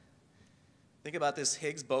 think about this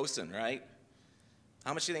Higgs boson, right?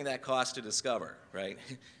 How much do you think that costs to discover, right?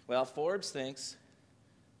 Well, Forbes thinks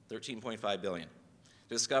 $13.5 billion.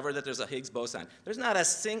 To discover that there's a Higgs boson. There's not a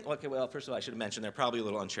single, okay, well, first of all, I should have mentioned they're probably a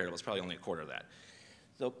little uncharitable. It's probably only a quarter of that.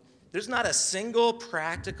 So there's not a single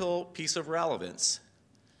practical piece of relevance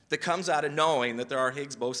that comes out of knowing that there are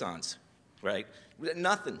Higgs bosons, right?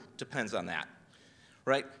 Nothing depends on that,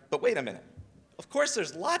 right? But wait a minute. Of course,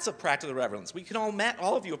 there's lots of practical relevance. We can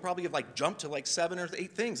all of you probably have jumped to 7 or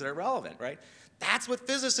 8 things that are relevant, right? That's what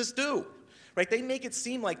physicists do, right? They make it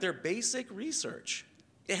seem like their basic research,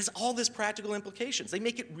 it has all this practical implications. They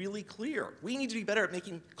make it really clear. We need to be better at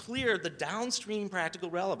making clear the downstream practical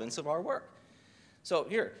relevance of our work. So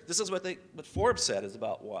here, this is what Forbes said is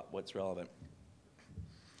about what's relevant.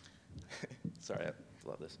 Sorry, I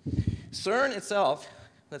love this. CERN itself,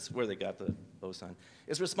 that's where they got the boson,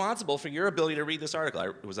 is responsible for your ability to read this article.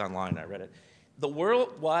 It was online, I read it. The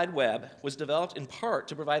World Wide Web was developed in part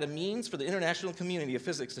to provide a means for the international community of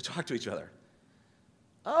physics to talk to each other.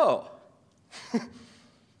 Oh,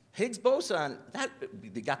 Higgs boson,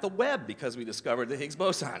 they got the web because we discovered the Higgs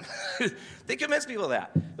boson. They convinced people of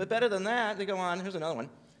that. But better than that, they go on, here's another one.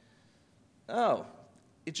 Oh,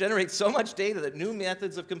 it generates so much data that new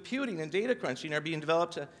methods of computing and data crunching are being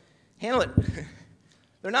developed to handle it.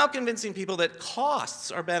 They're now convincing people that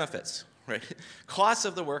costs are benefits, right? Costs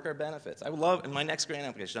of the work are benefits. I would love, in my next grant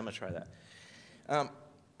application, I'm going to try that.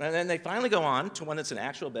 And then they finally go on to one that's an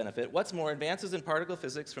actual benefit. What's more, advances in particle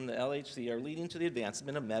physics from the LHC are leading to the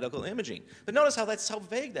advancement of medical imaging. But notice how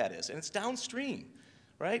vague that is, and it's downstream,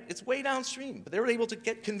 right? It's way downstream. But they were able to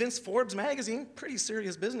convince Forbes magazine, pretty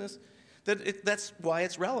serious business, that that's why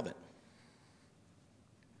it's relevant.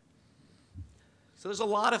 So there's a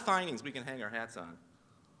lot of findings we can hang our hats on.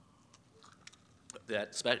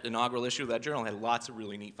 That inaugural issue of that journal had lots of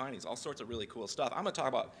really neat findings, all sorts of really cool stuff. I'm going to talk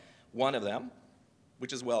about one of them,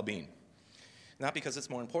 which is well-being. Not because it's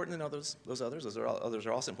more important than others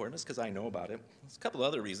are also important, it's because I know about it. There's a couple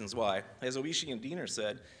other reasons why. As Oishi and Diener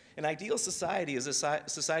said, an ideal society is a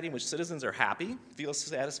society in which citizens are happy, feel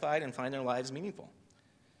satisfied, and find their lives meaningful.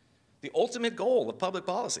 The ultimate goal of public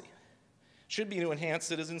policy should be to enhance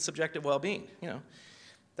citizens' subjective well-being. You know,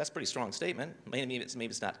 that's a pretty strong statement. Maybe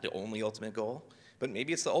it's not the only ultimate goal, but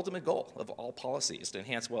maybe it's the ultimate goal of all policy is to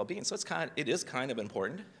enhance well-being. So it is kind of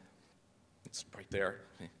important. It's right there.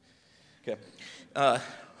 Okay.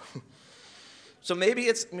 So maybe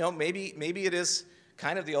it's, maybe it is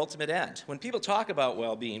kind of the ultimate end. When people talk about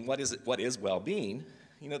well-being, what is well-being?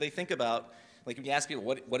 You know, they think about, like if you ask people,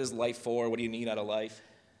 what is life for? What do you need out of life?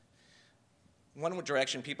 One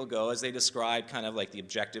direction people go is they describe kind of like the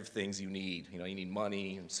objective things you need. You know, you need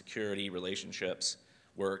money, security, relationships,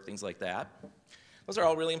 work, things like that. Those are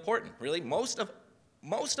all really important. Really, most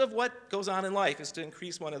of what goes on in life is to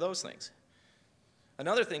increase one of those things.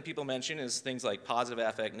 Another thing people mention is things like positive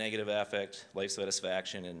affect, negative affect, life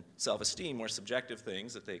satisfaction, and self-esteem, more subjective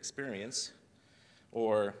things that they experience.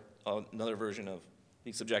 Or another version of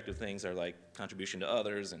these subjective things are like contribution to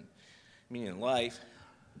others and meaning in life.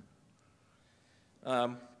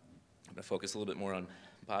 I'm going to focus a little bit more on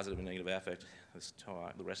positive and negative affect this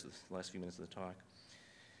talk, the last few minutes of the talk.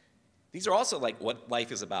 These are also like what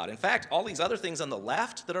life is about. In fact, all these other things on the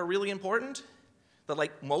left that are really important, that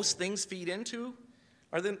like most things feed into,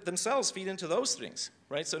 are themselves feed into those things,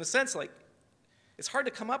 right? So in a sense, like, it's hard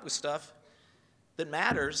to come up with stuff that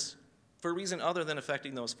matters for a reason other than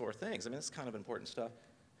affecting those four things. I mean, it's kind of important stuff.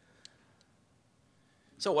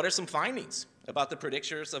 So what are some findings about the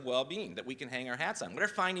predictors of well-being that we can hang our hats on? What are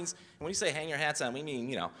findings, and when we say hang your hats on, we mean,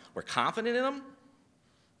 you know, we're confident in them,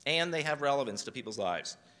 and they have relevance to people's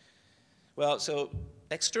lives. Well, so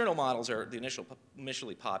external models are the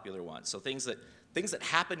initially popular ones. So things that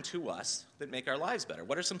happen to us that make our lives better.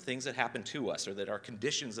 What are some things that happen to us or that are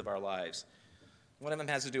conditions of our lives? One of them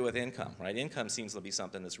has to do with income, right? Income seems to be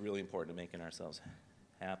something that's really important to making ourselves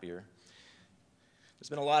happier. There's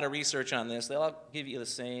been a lot of research on this. They'll all give you the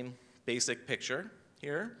same basic picture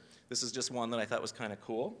here. This is just one that I thought was kind of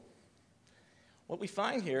cool. What we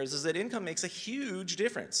find here is that income makes a huge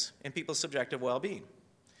difference in people's subjective well-being.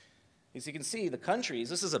 As you can see, the countries,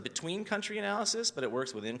 this is a between-country analysis, but it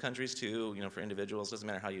works within countries too, you know, for individuals, doesn't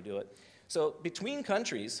matter how you do it. So between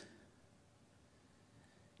countries,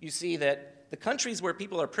 you see that the countries where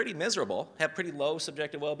people are pretty miserable, have pretty low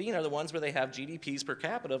subjective well-being, are the ones where they have GDPs per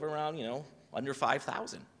capita of around, you know, under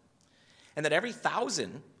 5,000. And that every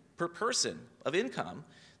 1,000 per person of income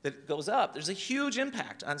that goes up, there's a huge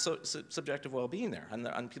impact on subjective well-being there,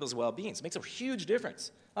 on people's well-being. So it makes a huge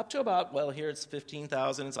difference. Up to about, well, here it's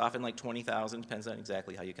 15,000, it's often like 20,000, depends on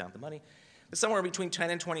exactly how you count the money. But somewhere between 10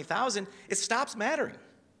 and 20,000, it stops mattering,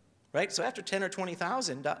 right? So after 10 or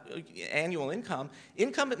 20,000 annual income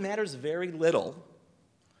that matters very little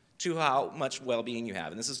to how much well-being you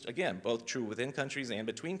have. And this is, again, both true within countries and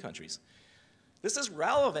between countries. This is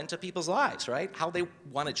relevant to people's lives, right? How they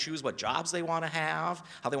want to choose what jobs they want to have,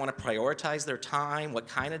 how they want to prioritize their time, what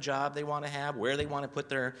kind of job they want to have, where they want to put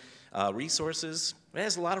their resources. It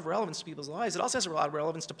has a lot of relevance to people's lives. It also has a lot of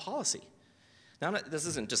relevance to policy. Now, this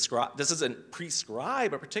doesn't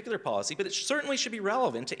prescribe a particular policy, but it certainly should be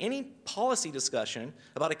relevant to any policy discussion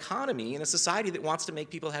about economy in a society that wants to make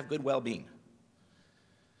people have good well-being.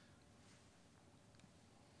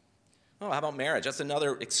 Oh, how about marriage? That's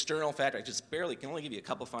another external factor. I just barely can only give you a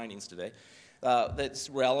couple findings today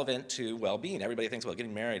that's relevant to well-being. Everybody thinks, well,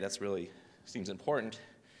 getting married, that's really seems important.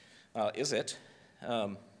 Is it?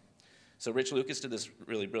 So Rich Lucas did this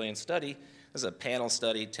really brilliant study. This is a panel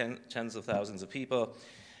study, tens of thousands of people,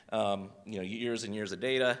 years and years of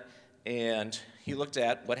data, and he looked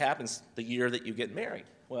at what happens the year that you get married.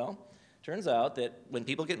 Well, turns out that when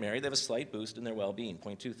people get married, they have a slight boost in their well-being,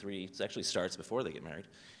 0.23. It actually starts before they get married,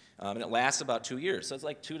 and it lasts about 2 years. So it's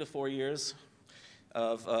like 2 to 4 years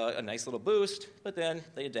of a nice little boost, but then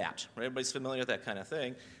they adapt. Right? Everybody's familiar with that kind of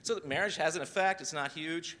thing. So marriage has an effect. It's not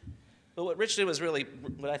huge. But what Rich did was really,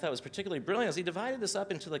 what I thought was particularly brilliant, is he divided this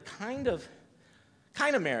up into the kind of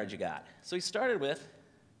marriage you got. So he started with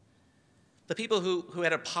the people who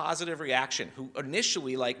had a positive reaction, who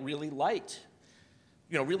initially really liked,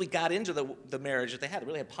 really got into the marriage that they had,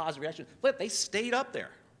 really had a positive reaction, but they stayed up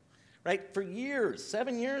there, right, for years,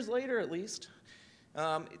 7 years later at least.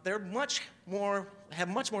 They're have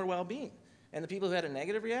much more well-being. And the people who had a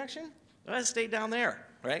negative reaction, they stayed down there,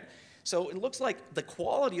 right? So it looks like the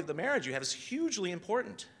quality of the marriage you have is hugely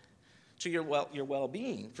important to your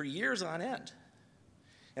well-being for years on end.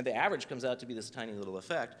 And the average comes out to be this tiny little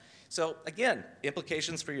effect. So again,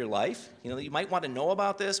 implications for your life. You might want to know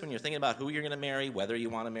about this when you're thinking about who you're going to marry, whether you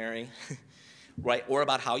want to marry, right? Or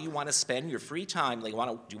about how you want to spend your free time. Is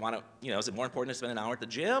it more important to spend an hour at the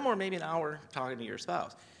gym or maybe an hour talking to your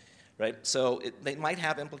spouse, right? So they might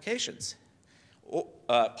have implications.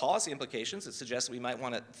 Policy implications, it suggests that we might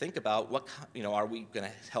want to think about are we going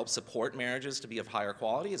to help support marriages to be of higher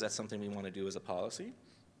quality? Is that something we want to do as a policy?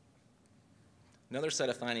 Another set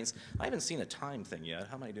of findings, I haven't seen a time thing yet.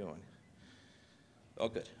 How am I doing? Oh,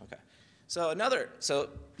 good, okay. So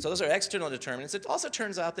those are external determinants. It also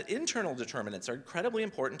turns out that internal determinants are incredibly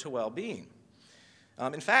important to well-being.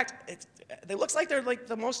 In fact, it looks like they're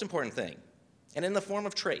the most important thing, and in the form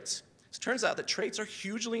of traits. It turns out that traits are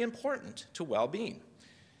hugely important to well-being.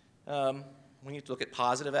 When you look at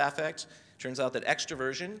positive affect, it turns out that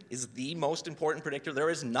extroversion is the most important predictor. There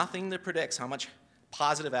is nothing that predicts how much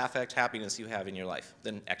positive affect happiness you have in your life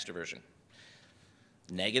than extroversion.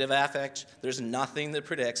 Negative affect, there's nothing that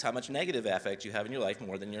predicts how much negative affect you have in your life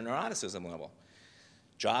more than your neuroticism level.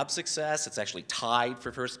 Job success, it's actually tied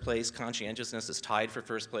for first place. Conscientiousness is tied for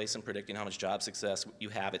first place in predicting how much job success you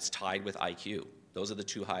have. It's tied with IQ. Those are the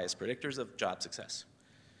two highest predictors of job success.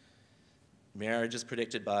 Marriage is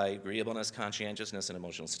predicted by agreeableness, conscientiousness, and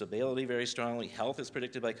emotional stability very strongly. Health is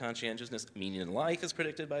predicted by conscientiousness. Meaning in life is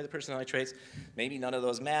predicted by the personality traits. Maybe none of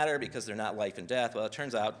those matter because they're not life and death. Well, it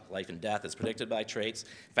turns out life and death is predicted by traits.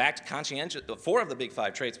 In fact, 4 of the big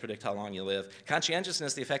 5 traits predict how long you live.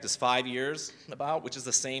 Conscientiousness, the effect is 5 years about, which is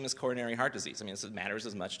the same as coronary heart disease. I mean, it matters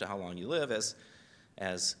as much to how long you live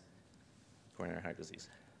as coronary heart disease.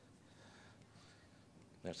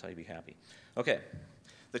 That's how you be happy. Okay.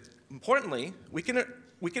 Importantly, we can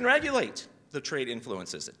regulate the trait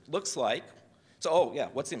influences. It looks like,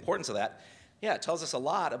 what's the importance of that? Yeah, it tells us a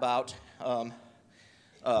lot about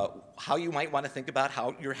how you might want to think about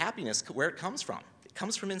how your happiness, where it comes from. It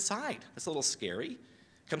comes from inside. That's a little scary.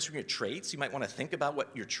 It comes from your traits. You might want to think about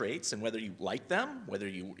what your traits and whether you like them, whether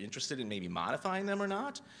you're interested in maybe modifying them or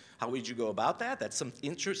not. How would you go about that? That's some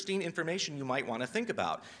interesting information you might want to think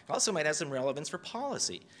about. It also might have some relevance for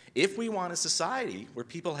policy. If we want a society where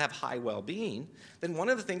people have high well-being, then one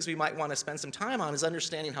of the things we might want to spend some time on is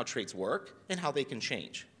understanding how traits work and how they can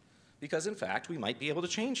change. Because, in fact, we might be able to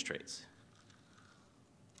change traits.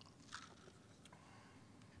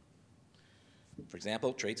 For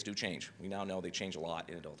example, traits do change. We now know they change a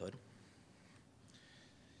lot in adulthood.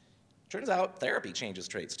 Turns out therapy changes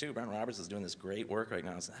traits too. Brown Roberts is doing this great work right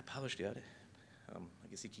now. It's not published yet. I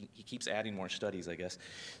guess he keeps adding more studies, I guess.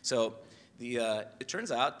 So it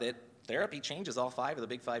turns out that therapy changes all 5 of the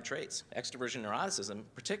big 5 traits. Extroversion, neuroticism,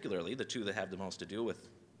 particularly the 2 that have the most to do with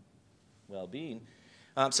well-being.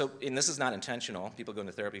 And this is not intentional. People go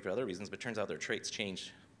into therapy for other reasons, but it turns out their traits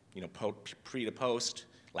change, pre to post,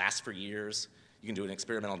 last for years. You can do it in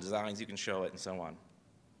experimental designs, you can show it, and so on.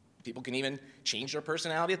 People can even change their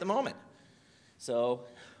personality at the moment. So,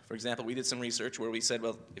 for example, we did some research where we said,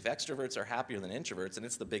 well, if extroverts are happier than introverts, and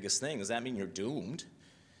it's the biggest thing, does that mean you're doomed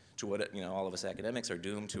to what, all of us academics are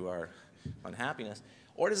doomed to our unhappiness?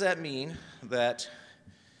 Or does that mean that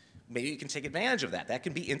maybe you can take advantage of that? That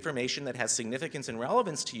can be information that has significance and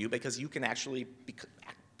relevance to you because you can actually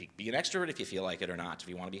be an extrovert if you feel like it or not, if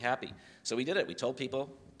you want to be happy. So we did it. We told people,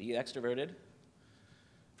 be extroverted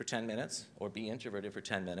for 10 minutes or be introverted for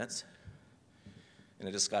 10 minutes in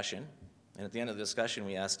a discussion. And at the end of the discussion,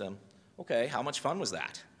 we asked them, okay, how much fun was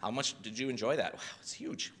that? How much did you enjoy that? Wow, it's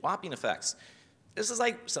huge, whopping effects. This is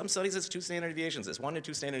like some studies, it's 2 standard deviations. It's 1 to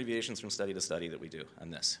 2 standard deviations from study to study that we do on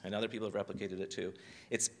this. And other people have replicated it too.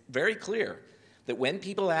 It's very clear that when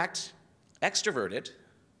people act extroverted,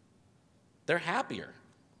 they're happier.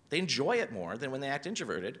 They enjoy it more than when they act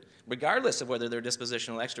introverted, regardless of whether they're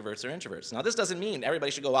dispositional extroverts or introverts. Now, this doesn't mean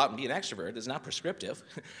everybody should go out and be an extrovert. It's not prescriptive,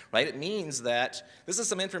 right? It means that this is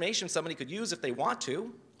some information somebody could use if they want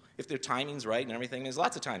to, if their timing's right and everything. There's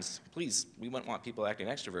lots of times, please, we wouldn't want people acting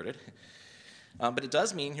extroverted. But it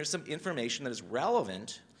does mean here's some information that is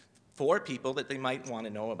relevant for people that they might want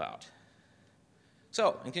to know about.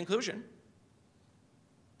 So, in conclusion,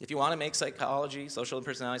 if you want to make psychology, social and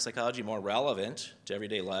personality psychology, more relevant to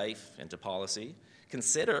everyday life and to policy,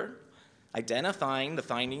 consider identifying the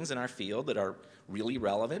findings in our field that are really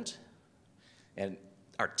relevant and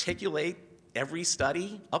articulate every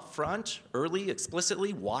study up front, early,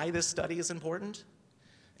 explicitly, why this study is important.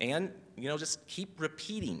 And, just keep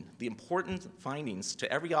repeating the important findings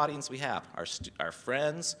to every audience we have, our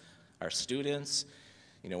friends, our students,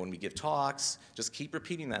 when we give talks, just keep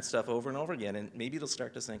repeating that stuff over and over again, and maybe it'll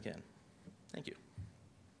start to sink in. Thank you.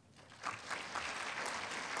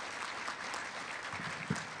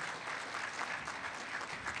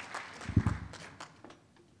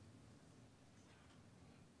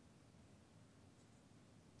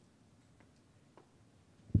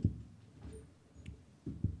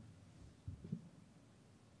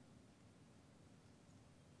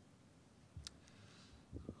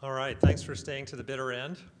 All right, thanks for staying to the bitter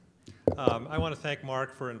end. I want to thank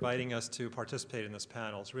Mark for inviting us to participate in this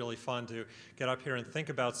panel. It's really fun to get up here and think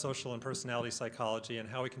about social and personality psychology and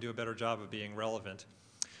how we can do a better job of being relevant.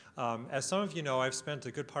 As some of you know, I've spent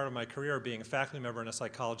a good part of my career being a faculty member in a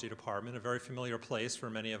psychology department, a very familiar place for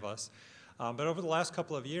many of us. But over the last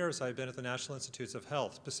couple of years, I've been at the National Institutes of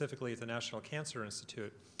Health, specifically at the National Cancer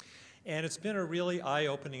Institute. And it's been a really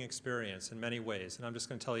eye-opening experience in many ways, and I'm just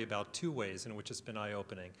going to tell you about 2 ways in which it's been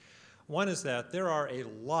eye-opening. One is that there are a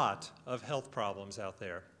lot of health problems out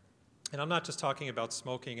there. And I'm not just talking about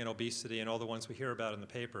smoking and obesity and all the ones we hear about in the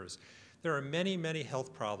papers. There are many, many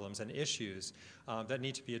health problems and issues that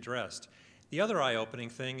need to be addressed. The other eye-opening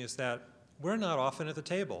thing is that we're not often at the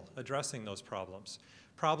table addressing those problems.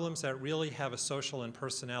 Problems that really have a social and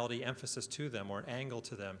personality emphasis to them or angle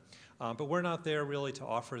to them. But we're not there really to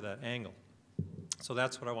offer that angle. So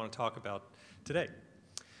that's what I want to talk about today.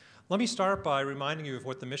 Let me start by reminding you of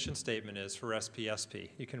what the mission statement is for SPSP.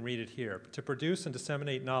 You can read it here. To produce and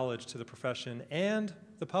disseminate knowledge to the profession and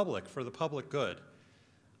the public for the public good.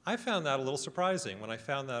 I found that a little surprising when I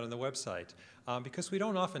found that on the website, because we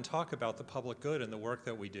don't often talk about the public good in the work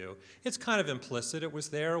that we do. It's kind of implicit. It was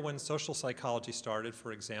there when social psychology started,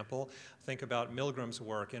 for example. Think about Milgram's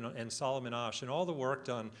work and Solomon Asch and all the work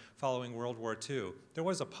done following World War II. There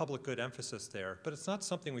was a public good emphasis there, but it's not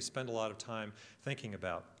something we spend a lot of time thinking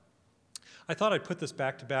about. I thought I'd put this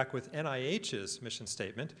back to back with NIH's mission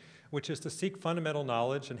statement, which is to seek fundamental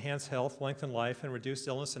knowledge, enhance health, lengthen life, and reduce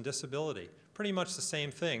illness and disability. Pretty much the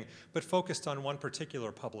same thing, but focused on one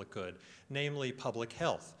particular public good, namely public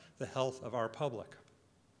health, the health of our public.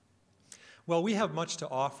 Well, we have much to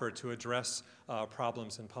offer to address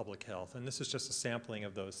problems in public health, and this is just a sampling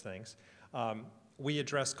of those things. We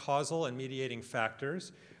address causal and mediating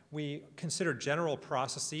factors. We consider general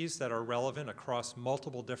processes that are relevant across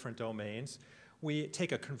multiple different domains. We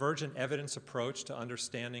take a convergent evidence approach to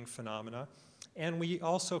understanding phenomena. And we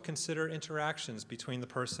also consider interactions between the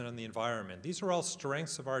person and the environment. These are all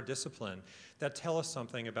strengths of our discipline that tell us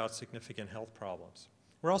something about significant health problems.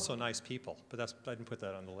 We're also nice people, but I didn't put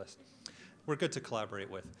that on the list. We're good to collaborate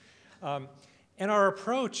with. And our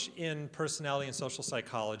approach in personality and social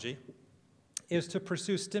psychology is to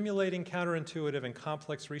pursue stimulating, counterintuitive, and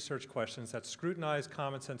complex research questions that scrutinize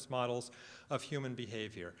common sense models of human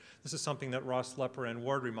behavior. This is something that Ross Lepper and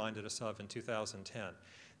Ward reminded us of in 2010.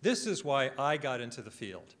 This is why I got into the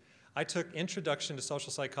field. I took Introduction to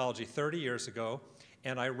Social Psychology 30 years ago,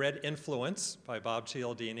 and I read Influence by Bob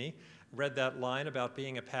Cialdini, read that line about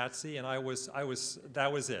being a patsy, and that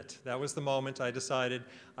was it. That was the moment I decided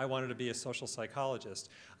I wanted to be a social psychologist.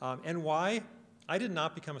 And why? I did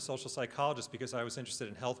not become a social psychologist because I was interested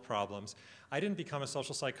in health problems. I didn't become a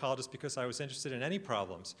social psychologist because I was interested in any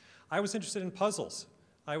problems. I was interested in puzzles.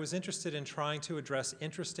 I was interested in trying to address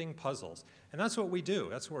interesting puzzles. And that's what we do.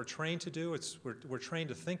 That's what we're trained to do. We're trained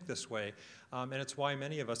to think this way, and it's why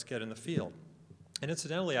many of us get in the field. And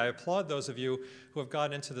incidentally, I applaud those of you who have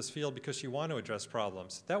gotten into this field because you want to address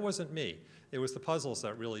problems. That wasn't me. It was the puzzles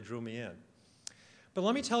that really drew me in. But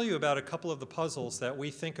let me tell you about a couple of the puzzles that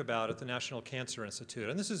we think about at the National Cancer Institute.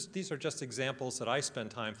 And these are just examples that I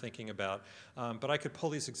spend time thinking about. But I could pull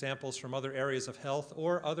these examples from other areas of health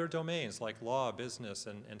or other domains like law, business,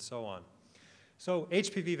 and so on. So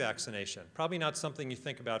HPV vaccination, probably not something you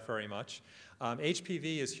think about very much.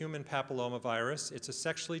 HPV is human papillomavirus. It's a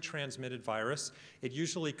sexually transmitted virus. It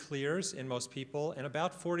usually clears in most people, and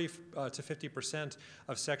about 40 to 50%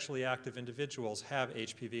 of sexually active individuals have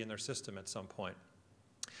HPV in their system at some point.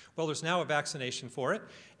 Well, there's now a vaccination for it,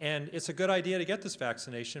 and it's a good idea to get this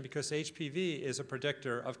vaccination because HPV is a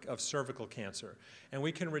predictor of cervical cancer. And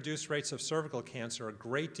we can reduce rates of cervical cancer a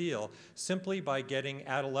great deal simply by getting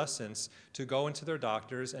adolescents to go into their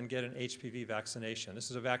doctors and get an HPV vaccination. This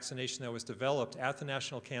is a vaccination that was developed at the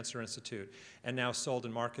National Cancer Institute and now sold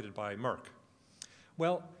and marketed by Merck.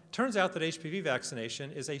 Well, turns out that HPV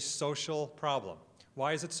vaccination is a social problem.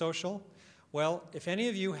 Why is it social? Well, if any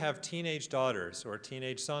of you have teenage daughters, or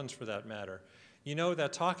teenage sons for that matter, you know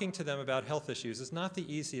that talking to them about health issues is not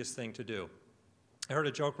the easiest thing to do. I heard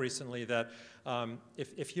a joke recently that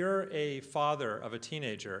if you're a father of a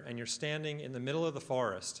teenager and you're standing in the middle of the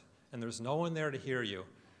forest and there's no one there to hear you,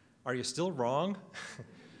 are you still wrong?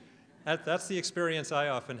 That's the experience I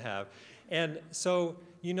often have. And so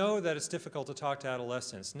you know that it's difficult to talk to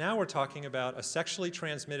adolescents. Now we're talking about a sexually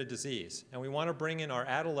transmitted disease, and we want to bring in our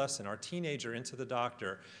adolescent, our teenager, into the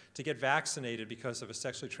doctor to get vaccinated because of a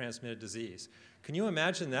sexually transmitted disease. Can you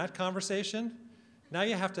imagine that conversation? Now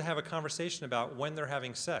you have to have a conversation about when they're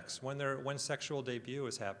having sex, when sexual debut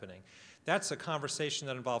is happening. That's a conversation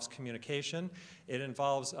that involves communication. It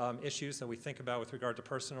involves issues that we think about with regard to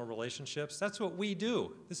personal relationships. That's what we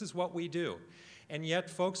do. This is what we do. And yet,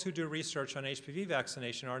 folks who do research on HPV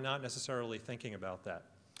vaccination are not necessarily thinking about that.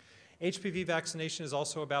 HPV vaccination is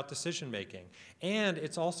also about decision-making, and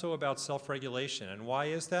it's also about self-regulation. And why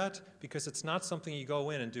is that? Because it's not something you go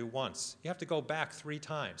in and do once. You have to go back 3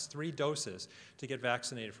 times, 3 doses, to get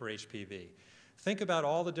vaccinated for HPV. Think about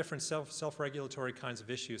all the different self-regulatory kinds of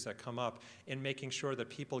issues that come up in making sure that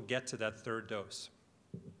people get to that 3rd dose.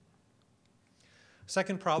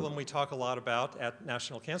 Second problem we talk a lot about at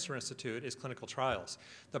National Cancer Institute is clinical trials.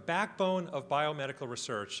 The backbone of biomedical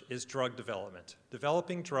research is drug development,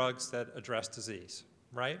 developing drugs that address disease,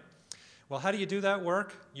 right? Well, how do you do that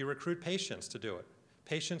work? You recruit patients to do it.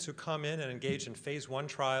 Patients who come in and engage in phase 1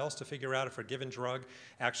 trials to figure out if a given drug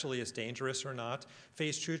actually is dangerous or not,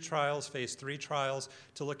 phase 2 trials, phase 3 trials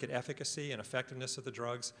to look at efficacy and effectiveness of the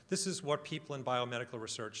drugs. This is what people in biomedical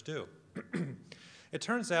research do. It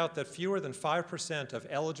turns out that fewer than 5% of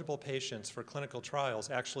eligible patients for clinical trials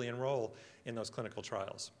actually enroll in those clinical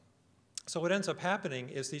trials. So what ends up happening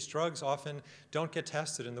is these drugs often don't get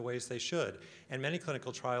tested in the ways they should, and many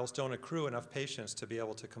clinical trials don't accrue enough patients to be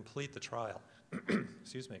able to complete the trial.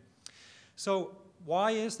 Excuse me. So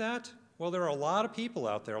why is that? Well, there are a lot of people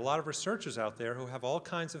out there, a lot of researchers out there who have all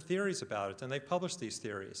kinds of theories about it, and they've published these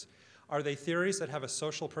theories. Are they theories that have a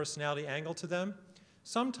social personality angle to them?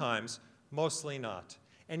 Sometimes. Mostly not.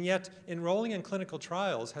 And yet, enrolling in clinical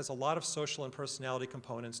trials has a lot of social and personality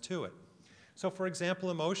components to it. So for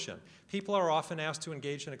example, emotion. People are often asked to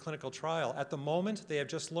engage in a clinical trial at the moment they have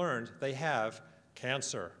just learned they have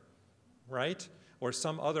cancer, right? Or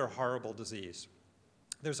some other horrible disease.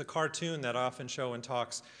 There's a cartoon that I often show in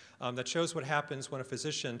talks that shows what happens when a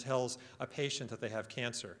physician tells a patient that they have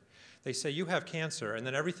cancer. They say, you have cancer, and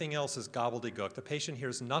then everything else is gobbledygook. The patient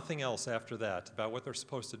hears nothing else after that about what they're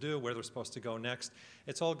supposed to do, where they're supposed to go next.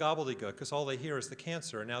 It's all gobbledygook, because all they hear is the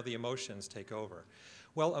cancer, and now the emotions take over.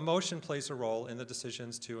 Well, emotion plays a role in the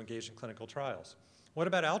decisions to engage in clinical trials. What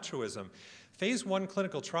about altruism? Phase 1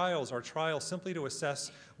 clinical trials are trials simply to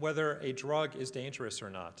assess whether a drug is dangerous or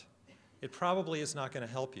not. It probably is not going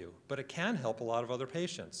to help you, but it can help a lot of other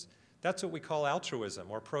patients. That's what we call altruism,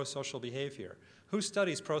 or pro-social behavior. Who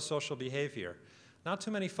studies pro-social behavior? Not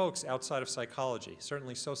too many folks outside of psychology.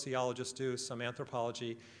 Certainly sociologists do, some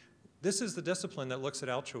anthropology. This is the discipline that looks at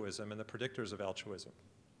altruism and the predictors of altruism.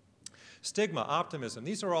 Stigma, optimism,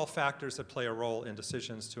 these are all factors that play a role in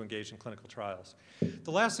decisions to engage in clinical trials.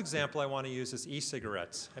 The last example I want to use is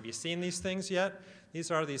e-cigarettes. Have you seen these things yet?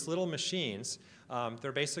 These are these little machines.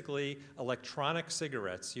 They're basically electronic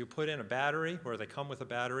cigarettes. You put in a battery, or they come with a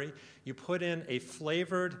battery. You put in a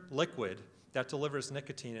flavored liquid that delivers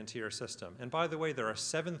nicotine into your system. And by the way, there are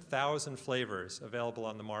 7,000 flavors available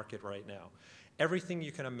on the market right now. Everything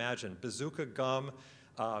you can imagine, bazooka gum,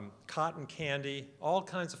 cotton candy, all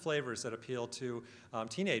kinds of flavors that appeal to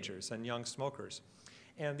teenagers and young smokers.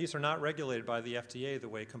 And these are not regulated by the FDA the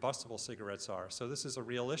way combustible cigarettes are. So this is a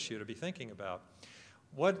real issue to be thinking about.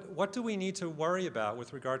 What do we need to worry about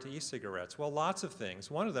with regard to e-cigarettes? Well, lots of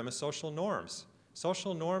things. One of them is social norms.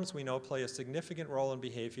 Social norms, we know, play a significant role in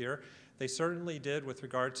behavior. They certainly did with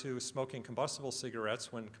regard to smoking combustible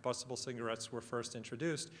cigarettes when combustible cigarettes were first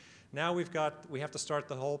introduced. Now we have to start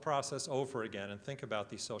the whole process over again and think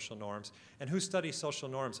about these social norms and who studies social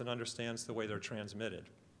norms and understands the way they're transmitted.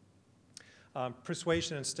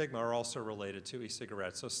 Persuasion and stigma are also related to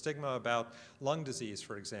e-cigarettes. So stigma about lung disease,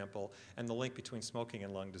 for example, and the link between smoking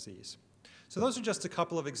and lung disease. So those are just a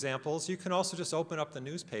couple of examples. You can also just open up the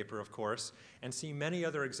newspaper, of course, and see many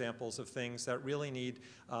other examples of things that really need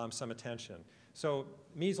some attention. So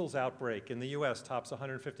measles outbreak in the US tops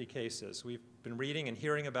 150 cases. We've been reading and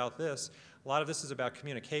hearing about this. A lot of this is about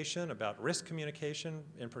communication, about risk communication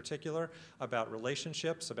in particular, about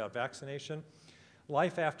relationships, about vaccination.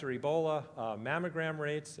 Life after Ebola, mammogram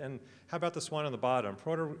rates, and how about this one on the bottom?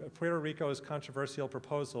 Puerto Rico's controversial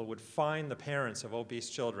proposal would fine the parents of obese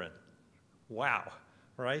children. Wow,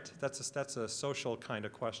 right? That's a social kind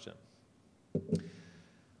of question.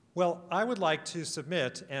 Well, I would like to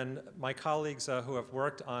submit, and my colleagues who have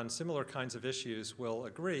worked on similar kinds of issues will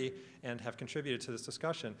agree and have contributed to this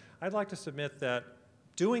discussion. I'd like to submit that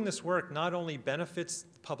doing this work not only benefits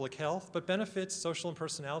public health, but benefits social and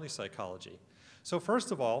personality psychology. So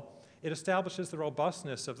first of all, it establishes the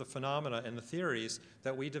robustness of the phenomena and the theories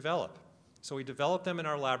that we develop. So we develop them in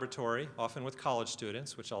our laboratory, often with college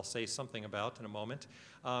students, which I'll say something about in a moment.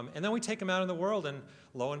 And then we take them out in the world, and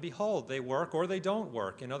lo and behold, they work or they don't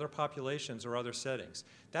work in other populations or other settings.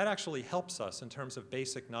 That actually helps us in terms of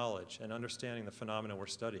basic knowledge and understanding the phenomena we're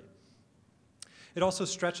studying. It also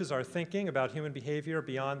stretches our thinking about human behavior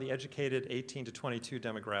beyond the educated 18 to 22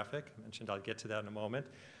 demographic. I mentioned I'll get to that in a moment.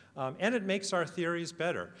 And it makes our theories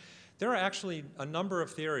better. There are actually a number of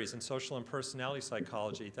theories in social and personality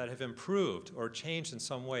psychology that have improved or changed in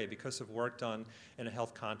some way because of work done in a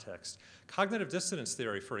health context. Cognitive dissonance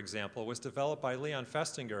theory, for example, was developed by Leon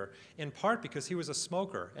Festinger in part because he was a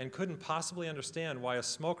smoker and couldn't possibly understand why a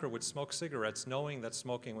smoker would smoke cigarettes knowing that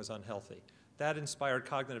smoking was unhealthy. That inspired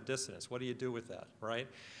cognitive dissonance. What do you do with that, right?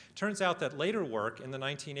 Turns out that later work in the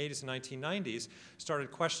 1980s and 1990s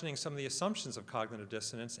started questioning some of the assumptions of cognitive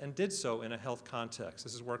dissonance and did so in a health context.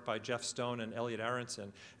 This is work by Jeff Stone and Elliot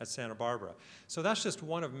Aronson at Santa Barbara. So that's just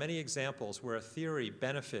one of many examples where a theory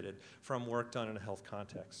benefited from work done in a health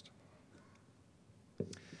context.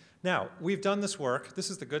 Now, we've done this work.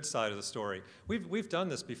 This is the good side of the story. We've done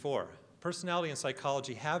this before. Personality and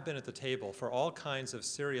psychology have been at the table for all kinds of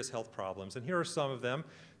serious health problems, and here are some of them: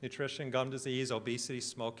 nutrition, gum disease, obesity,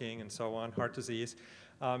 smoking, and so on, heart disease.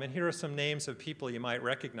 And here are some names of people you might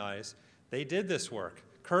recognize. They did this work.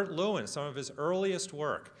 Kurt Lewin, some of his earliest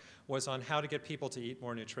work was on how to get people to eat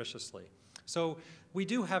more nutritiously. So we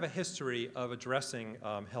do have a history of addressing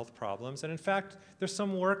health problems, and in fact, there's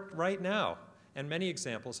some work right now and many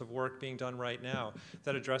examples of work being done right now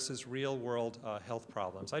that addresses real-world health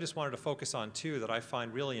problems. I just wanted to focus on two that I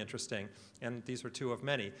find really interesting, and these are two of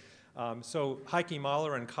many. So Heike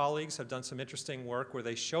Mahler and colleagues have done some interesting work where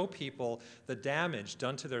they show people the damage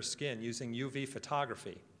done to their skin using UV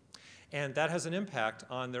photography. And that has an impact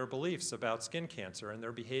on their beliefs about skin cancer and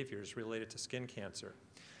their behaviors related to skin cancer.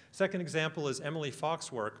 Second example is Emily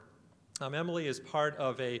Falk's work. Emily is part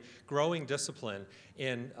of a growing discipline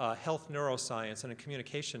in health neuroscience and in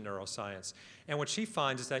communication neuroscience. And what she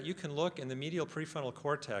finds is that you can look in the medial prefrontal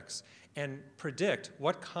cortex and predict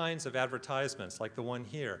what kinds of advertisements, like the one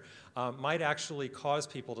here, might actually cause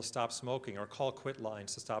people to stop smoking or call quit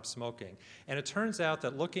lines to stop smoking. And it turns out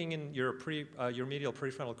that looking in your medial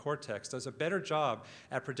prefrontal cortex does a better job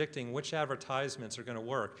at predicting which advertisements are going to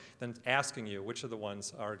work than asking you which of the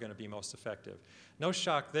ones are going to be most effective. No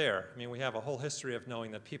shock there. I mean, we have a whole history of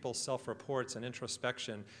knowing that people's self-reports and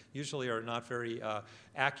introspection usually are not very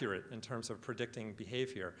accurate in terms of predicting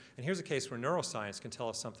behavior. And here's a case where neuroscience can tell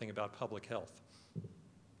us something about public health.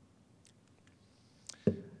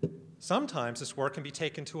 Sometimes this work can be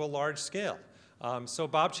taken to a large scale. So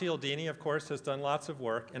Bob Cialdini, of course, has done lots of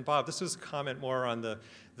work. And Bob, this is a comment more on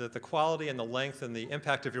the quality and the length and the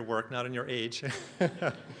impact of your work, not on your age.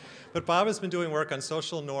 But Bob has been doing work on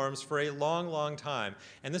social norms for a long, long time,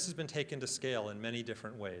 and this has been taken to scale in many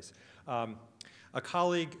different ways. A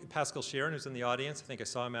colleague, Pascal Sheeran, who's in the audience, I think I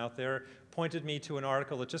saw him out there, pointed me to an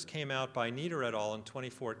article that just came out by Nieder et al. In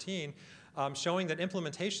 2014, showing that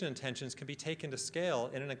implementation intentions can be taken to scale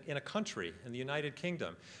in a country, in the United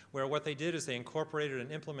Kingdom, where what they did is they incorporated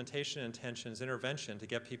an implementation intentions intervention to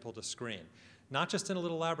get people to screen. Not just in a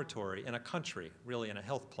little laboratory, in a country, really in a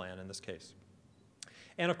health plan in this case.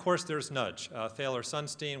 And of course, there's nudge.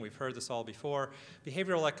 Thaler-Sunstein, we've heard this all before.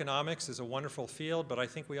 Behavioral economics is a wonderful field, but I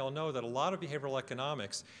think we all know that a lot of behavioral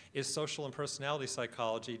economics is social and personality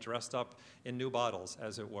psychology dressed up in new bottles,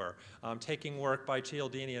 as it were. Taking work by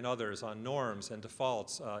Cialdini and others on norms and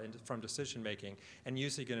defaults from decision making and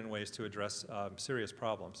using it in ways to address serious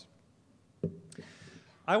problems.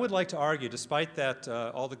 I would like to argue, despite that,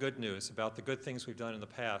 all the good news about the good things we've done in the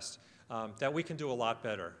past, that we can do a lot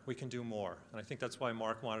better. We can do more. And I think that's why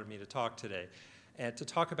Mark wanted me to talk today, and to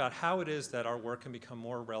talk about how it is that our work can become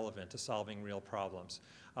more relevant to solving real problems.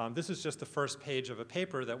 This is just the first page of a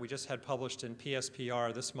paper that we just had published in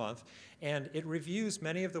PSPR this month, and it reviews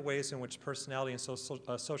many of the ways in which personality and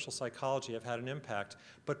social psychology have had an impact,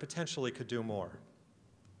 but potentially could do more.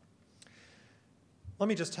 Let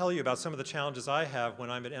me just tell you about some of the challenges I have when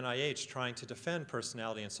I'm at NIH trying to defend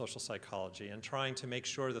personality and social psychology and trying to make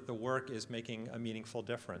sure that the work is making a meaningful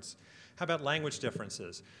difference. How about language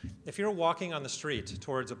differences? If you're walking on the street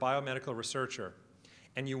towards a biomedical researcher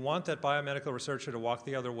and you want that biomedical researcher to walk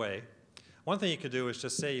the other way, one thing you could do is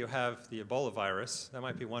just say you have the Ebola virus. That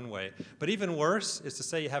might be one way. But even worse is to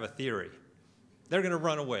say you have a theory. They're going to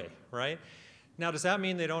run away, right? Now, does that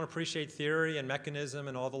mean they don't appreciate theory and mechanism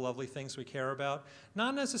and all the lovely things we care about?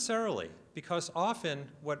 Not necessarily, because often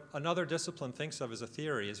what another discipline thinks of as a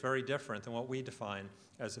theory is very different than what we define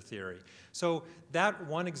as a theory. So that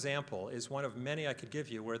one example is one of many I could give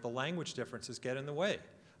you where the language differences get in the way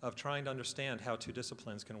of trying to understand how two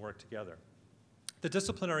disciplines can work together. The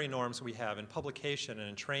disciplinary norms we have in publication and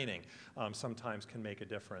in training sometimes can make a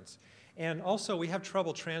difference. And also, we have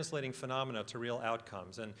trouble translating phenomena to real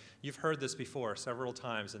outcomes. And you've heard this before several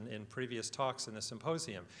times in previous talks in the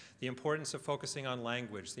symposium. The importance of focusing on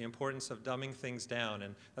language, the importance of dumbing things down,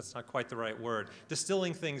 and that's not quite the right word,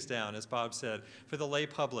 distilling things down, as Bob said, for the lay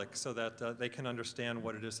public so that they can understand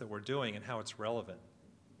what it is that we're doing and how it's relevant.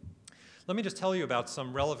 Let me just tell you about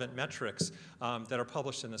some relevant metrics that are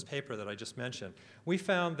published in this paper that I just mentioned. We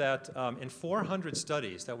found that in 400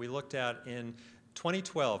 studies that we looked at in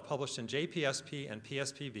 2012, published in JPSP and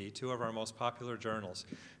PSPB, two of our most popular journals,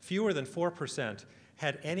 fewer than 4%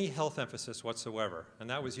 had any health emphasis whatsoever, and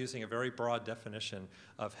that was using a very broad definition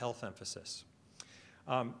of health emphasis.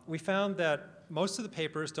 We found that most of the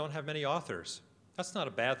papers don't have many authors. That's not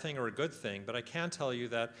a bad thing or a good thing, but I can tell you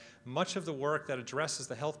that much of the work that addresses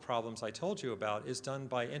the health problems I told you about is done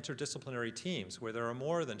by interdisciplinary teams where there are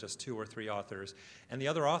more than just 2 or 3 authors, and the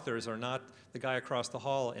other authors are not the guy across the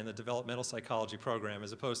hall in the developmental psychology program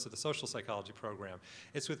as opposed to the social psychology program.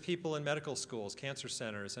 It's with people in medical schools, cancer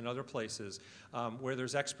centers, and other places where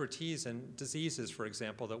there's expertise in diseases, for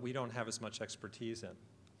example, that we don't have as much expertise in.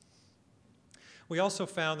 We also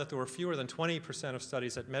found that there were fewer than 20% of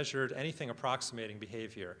studies that measured anything approximating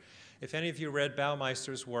behavior. If any of you read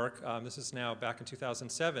Baumeister's work, this is now back in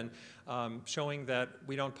 2007, showing that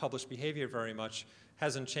we don't publish behavior very much,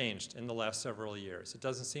 hasn't changed in the last several years. It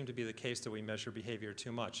doesn't seem to be the case that we measure behavior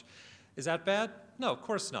too much. Is that bad? No, of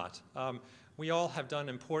course not. We all have done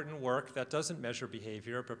important work that doesn't measure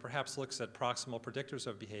behavior, but perhaps looks at proximal predictors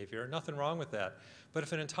of behavior. Nothing wrong with that. But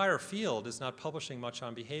if an entire field is not publishing much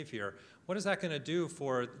on behavior, what is that going to do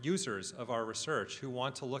for users of our research who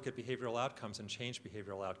want to look at behavioral outcomes and change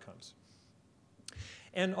behavioral outcomes?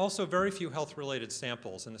 And also very few health-related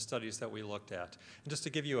samples in the studies that we looked at. And just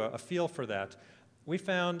to give you a feel for that, we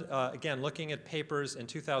found, again, looking at papers in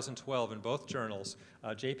 2012 in both journals,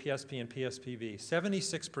 JPSP and PSPB,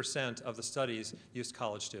 76% of the studies used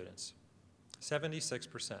college students.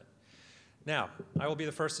 76%. Now, I will be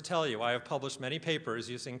the first to tell you, I have published many papers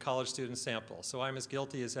using college student samples, so I'm as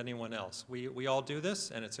guilty as anyone else. We all do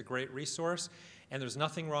this, and it's a great resource, and there's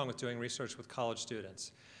nothing wrong with doing research with college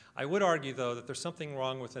students. I would argue, though, that there's something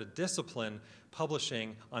wrong with a discipline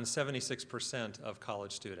publishing on 76% of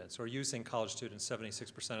college students, or using college students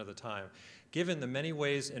 76% of the time, given the many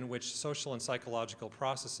ways in which social and psychological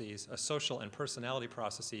processes, social and personality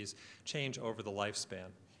processes, change over the lifespan.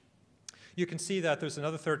 You can see that there's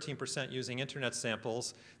another 13% using internet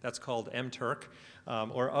samples. That's called MTurk,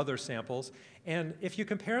 or other samples. And if you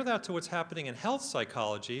compare that to what's happening in health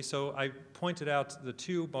psychology, so I pointed out the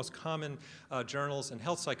 2 most common journals in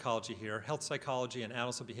health psychology here, Health Psychology and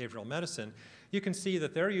Annals of Behavioral Medicine, you can see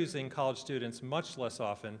that they're using college students much less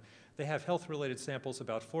often. They have health-related samples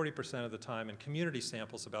about 40% of the time and community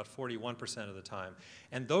samples about 41% of the time.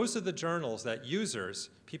 And those are the journals that users,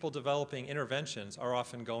 people developing interventions, are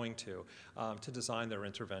often going to design their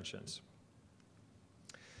interventions.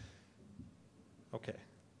 Okay,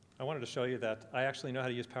 I wanted to show you that I actually know how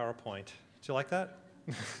to use PowerPoint. Do you like that?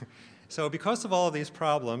 So because of all of these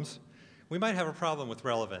problems, we might have a problem with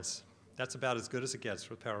relevance. That's about as good as it gets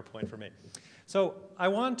with PowerPoint for me. So I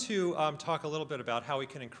want to talk a little bit about how we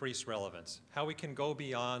can increase relevance, how we can go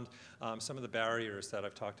beyond some of the barriers that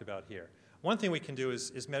I've talked about here. One thing we can do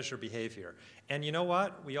is measure behavior. And you know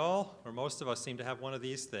what? We all, or most of us, seem to have one of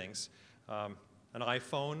these things, an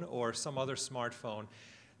iPhone or some other smartphone.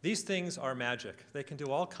 These things are magic. They can do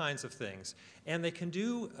all kinds of things. And they can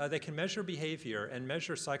measure behavior and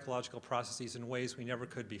measure psychological processes in ways we never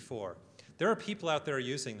could before. There are people out there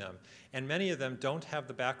using them, and many of them don't have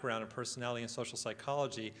the background in personality and social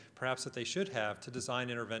psychology, perhaps that they should have, to design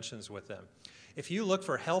interventions with them. If you look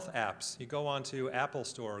for health apps, you go onto Apple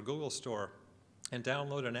Store or Google Store and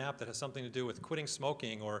download an app that has something to do with quitting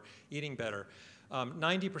smoking or eating better,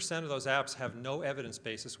 90% of those apps have no evidence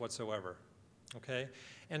basis whatsoever. Okay?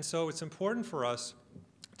 And so it's important for us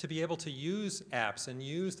to be able to use apps and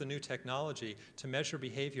use the new technology to measure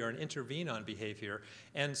behavior and intervene on behavior.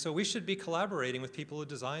 And so we should be collaborating with people who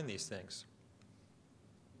design these things.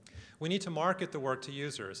 We need to market the work to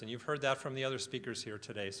users, and you've heard that from the other speakers here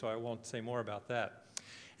today, so I won't say more about that.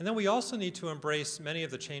 And then we also need to embrace many of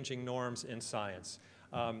the changing norms in science.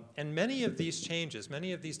 And many of these changes,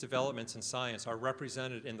 many of these developments in science are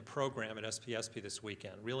represented in the program at SPSP this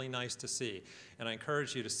weekend. Really nice to see. And I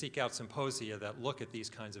encourage you to seek out symposia that look at these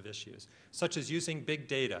kinds of issues, such as using big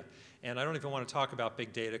data. And I don't even want to talk about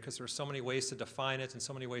big data because there are so many ways to define it and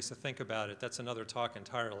so many ways to think about it. That's another talk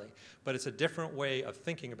entirely. But it's a different way of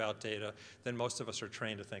thinking about data than most of us are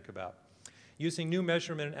trained to think about. Using new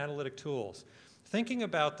measurement and analytic tools. Thinking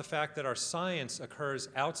about the fact that our science occurs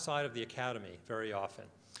outside of the academy very often.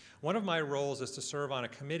 One of my roles is to serve on a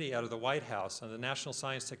committee out of the White House, on the National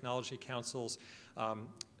Science Technology Council's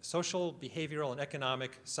Social, Behavioral, and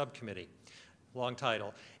Economic Subcommittee. Long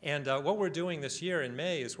title. And what we're doing this year in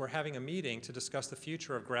May is we're having a meeting to discuss the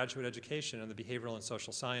future of graduate education in the behavioral and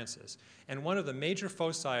social sciences. And one of the major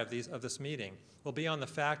foci of this meeting will be on the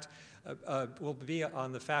fact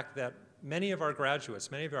that many of our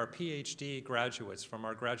graduates, many of our PhD graduates from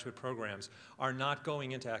our graduate programs are not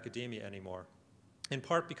going into academia anymore. In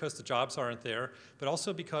part because the jobs aren't there, but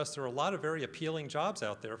also because there are a lot of very appealing jobs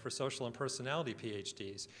out there for social and personality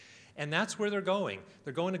PhDs. And that's where they're going.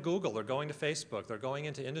 They're going to Google, they're going to Facebook, they're going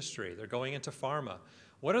into industry, they're going into pharma.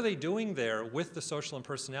 What are they doing there with the social and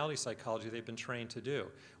personality psychology they've been trained to do?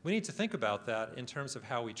 We need to think about that in terms of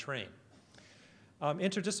how we train.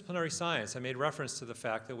 Interdisciplinary science, I made reference to the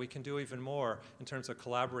fact that we can do even more in terms of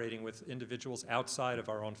collaborating with individuals outside of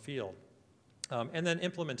our own field. And then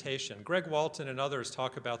implementation. Greg Walton and others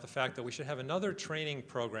talk about the fact that we should have another training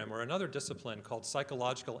program or another discipline called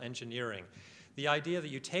psychological engineering. The idea that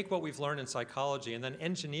you take what we've learned in psychology and then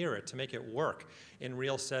engineer it to make it work in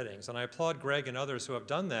real settings. And I applaud Greg and others who have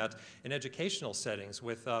done that in educational settings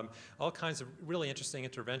with all kinds of really interesting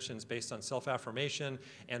interventions based on self-affirmation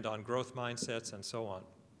and on growth mindsets and so on.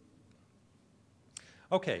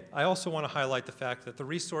 Okay, I also want to highlight the fact that the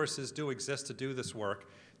resources do exist to do this work.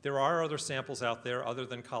 There are other samples out there other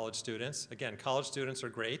than college students. Again, college students are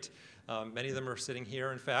great. Many of them are sitting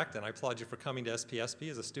here, in fact, and I applaud you for coming to SPSP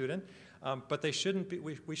as a student. But they shouldn't be,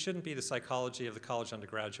 we shouldn't be the psychology of the college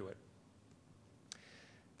undergraduate.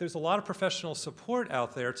 There's a lot of professional support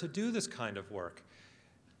out there to do this kind of work.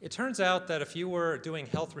 It turns out that if you were doing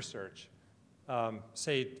health research,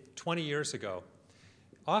 say 20 years ago,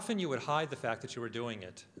 often you would hide the fact that you were doing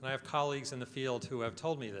it. And I have colleagues in the field who have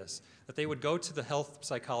told me this, that they would go to the health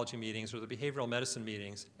psychology meetings or the behavioral medicine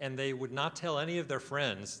meetings, and they would not tell any of their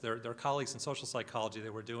friends, their colleagues in social psychology, they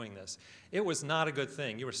were doing this. It was not a good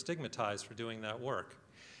thing. You were stigmatized for doing that work.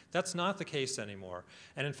 That's not the case anymore.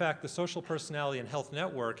 And in fact, the Social Personality and Health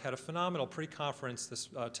Network had a phenomenal pre-conference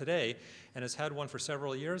today, and has had one for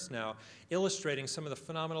several years now, illustrating some of the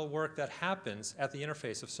phenomenal work that happens at the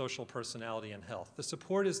interface of social personality and health. The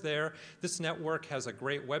support is there. This network has a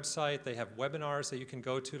great website. They have webinars that you can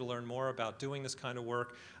go to learn more about doing this kind of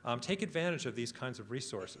work. Take advantage of these kinds of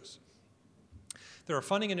resources. There are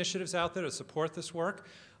funding initiatives out there to support this work.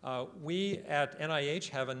 We at NIH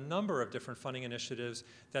have a number of different funding initiatives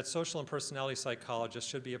that social and personality psychologists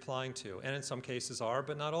should be applying to, and in some cases are,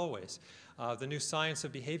 but not always. The new Science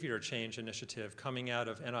of Behavior Change initiative coming out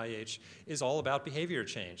of NIH is all about behavior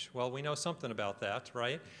change. Well, we know something about that,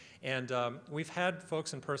 right? And we've had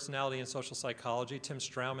folks in personality and social psychology, Tim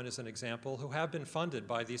Strauman is an example, who have been funded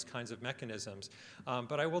by these kinds of mechanisms.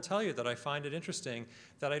 But I will tell you that I find it interesting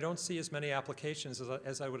that I don't see as many applications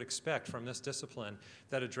as I would expect from this discipline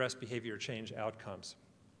that address behavior change outcomes.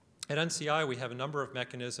 At NCI, we have a number of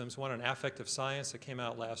mechanisms, one on affective science that came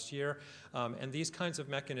out last year, and these kinds of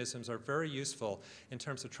mechanisms are very useful in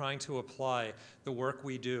terms of trying to apply the work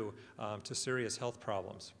we do to serious health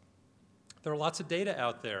problems. There are lots of data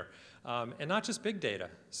out there, and not just big data.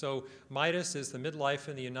 So MIDAS is the Midlife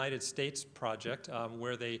in the United States project,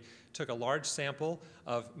 where they took a large sample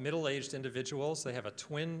of middle-aged individuals. They have a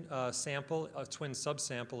twin sample, a twin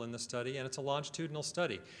subsample in the study, and it's a longitudinal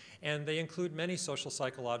study. And they include many social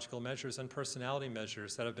psychological measures and personality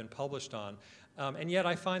measures that have been published on. And yet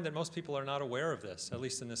I find that most people are not aware of this, at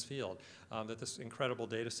least in this field, that this incredible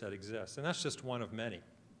data set exists. And that's just one of many.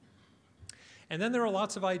 And then there are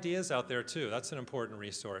lots of ideas out there, too. That's an important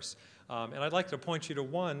resource. And I'd like to point you to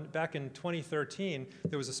one. Back in 2013,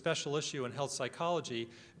 there was a special issue in Health Psychology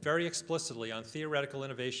very explicitly on theoretical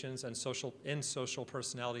innovations and social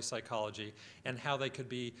personality psychology and how they could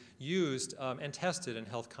be used and tested in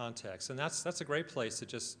health contexts. And that's a great place to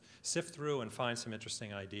just sift through and find some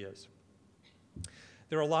interesting ideas.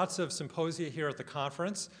 There are lots of symposia here at the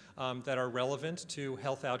conference that are relevant to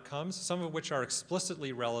health outcomes, some of which are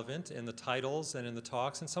explicitly relevant in the titles and in the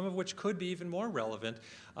talks, and some of which could be even more relevant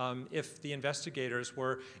if the investigators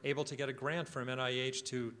were able to get a grant from NIH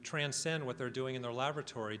to transcend what they're doing in their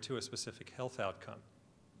laboratory to a specific health outcome.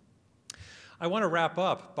 I want to wrap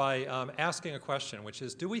up by asking a question, which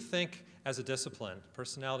is, do we think as a discipline,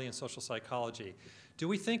 personality and social psychology, do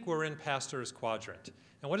we think we're in Pasteur's quadrant?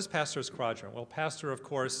 And what is Pasteur's quadrant? Well, Pasteur, of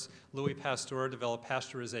course, Louis Pasteur developed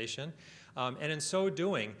pasteurization, and in so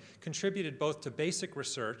doing, contributed both to basic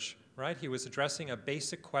research, right? He was addressing a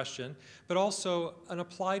basic question, but also an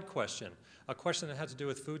applied question, a question that had to do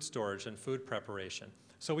with food storage and food preparation.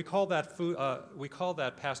 So we call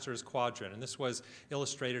that Pasteur's quadrant, and this was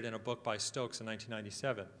illustrated in a book by Stokes in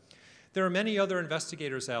 1997. There are many other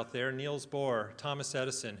investigators out there, Niels Bohr, Thomas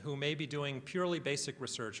Edison, who may be doing purely basic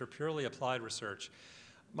research or purely applied research.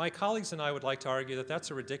 My colleagues and I would like to argue that that's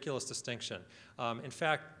a ridiculous distinction. In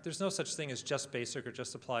fact, there's no such thing as just basic or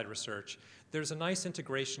just applied research. There's a nice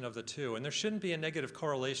integration of the two, and there shouldn't be a negative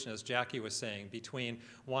correlation, as Jackie was saying, between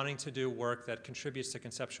wanting to do work that contributes to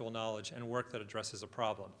conceptual knowledge and work that addresses a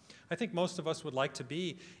problem. I think most of us would like to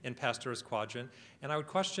be in Pasteur's quadrant, and I would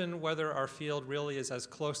question whether our field really is as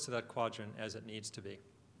close to that quadrant as it needs to be.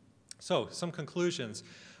 So, some conclusions.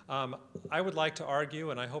 I would like to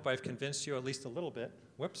argue, and I hope I've convinced you at least a little bit,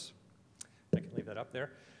 whoops, I can leave that up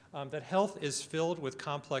there, that health is filled with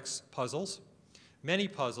complex puzzles, many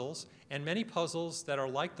puzzles, and many puzzles that are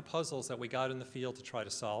like the puzzles that we got in the field to try to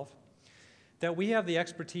solve, that we have the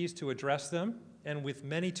expertise to address them, and with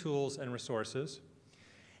many tools and resources.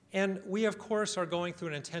 And we, of course, are going through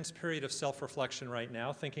an intense period of self-reflection right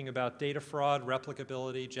now, thinking about data fraud,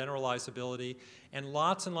 replicability, generalizability, and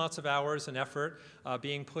lots of hours and effort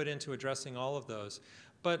being put into addressing all of those.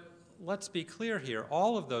 But let's be clear here,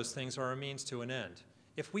 all of those things are a means to an end.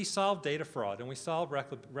 If we solve data fraud and we solve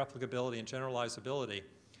replicability and generalizability,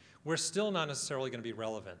 we're still not necessarily going to be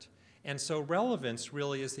relevant. And so relevance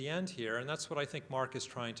really is the end here, and that's what I think Mark is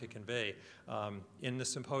trying to convey in the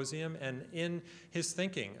symposium and in his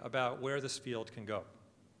thinking about where this field can go.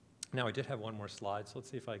 Now, I did have one more slide, so let's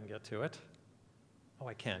see if I can get to it. Oh,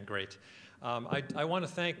 I can, great. I want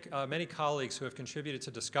to thank many colleagues who have contributed to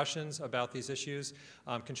discussions about these issues,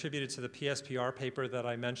 contributed to the PSPR paper that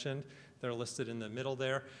I mentioned. They're listed in the middle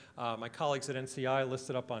there. My colleagues at NCI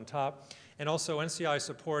listed up on top. And also NCI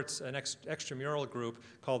supports an extramural group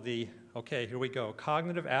called the, okay, here we go,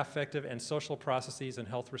 Cognitive, Affective, and Social Processes in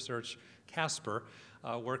Health Research, CASPR,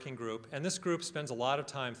 working group. And this group spends a lot of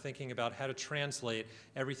time thinking about how to translate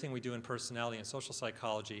everything we do in personality and social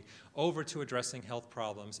psychology over to addressing health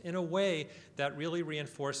problems in a way that really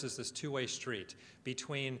reinforces this two-way street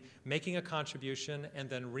between making a contribution and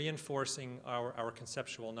then reinforcing our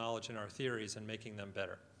conceptual knowledge and our theories and making them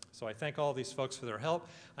better. So I thank all of these folks for their help.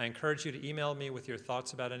 I encourage you to email me with your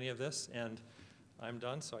thoughts about any of this, and I'm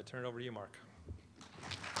done, so I turn it over to you, Mark.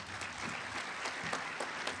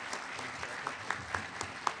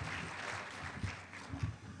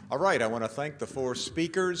 All right, I want to thank the four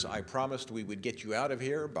speakers. I promised we would get you out of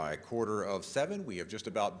here by 6:45. We have just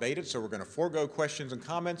about made it, so we're going to forego questions and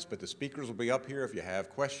comments, but the speakers will be up here. If you have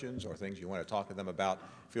questions or things you want to talk to them about,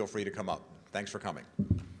 feel free to come up. Thanks for coming.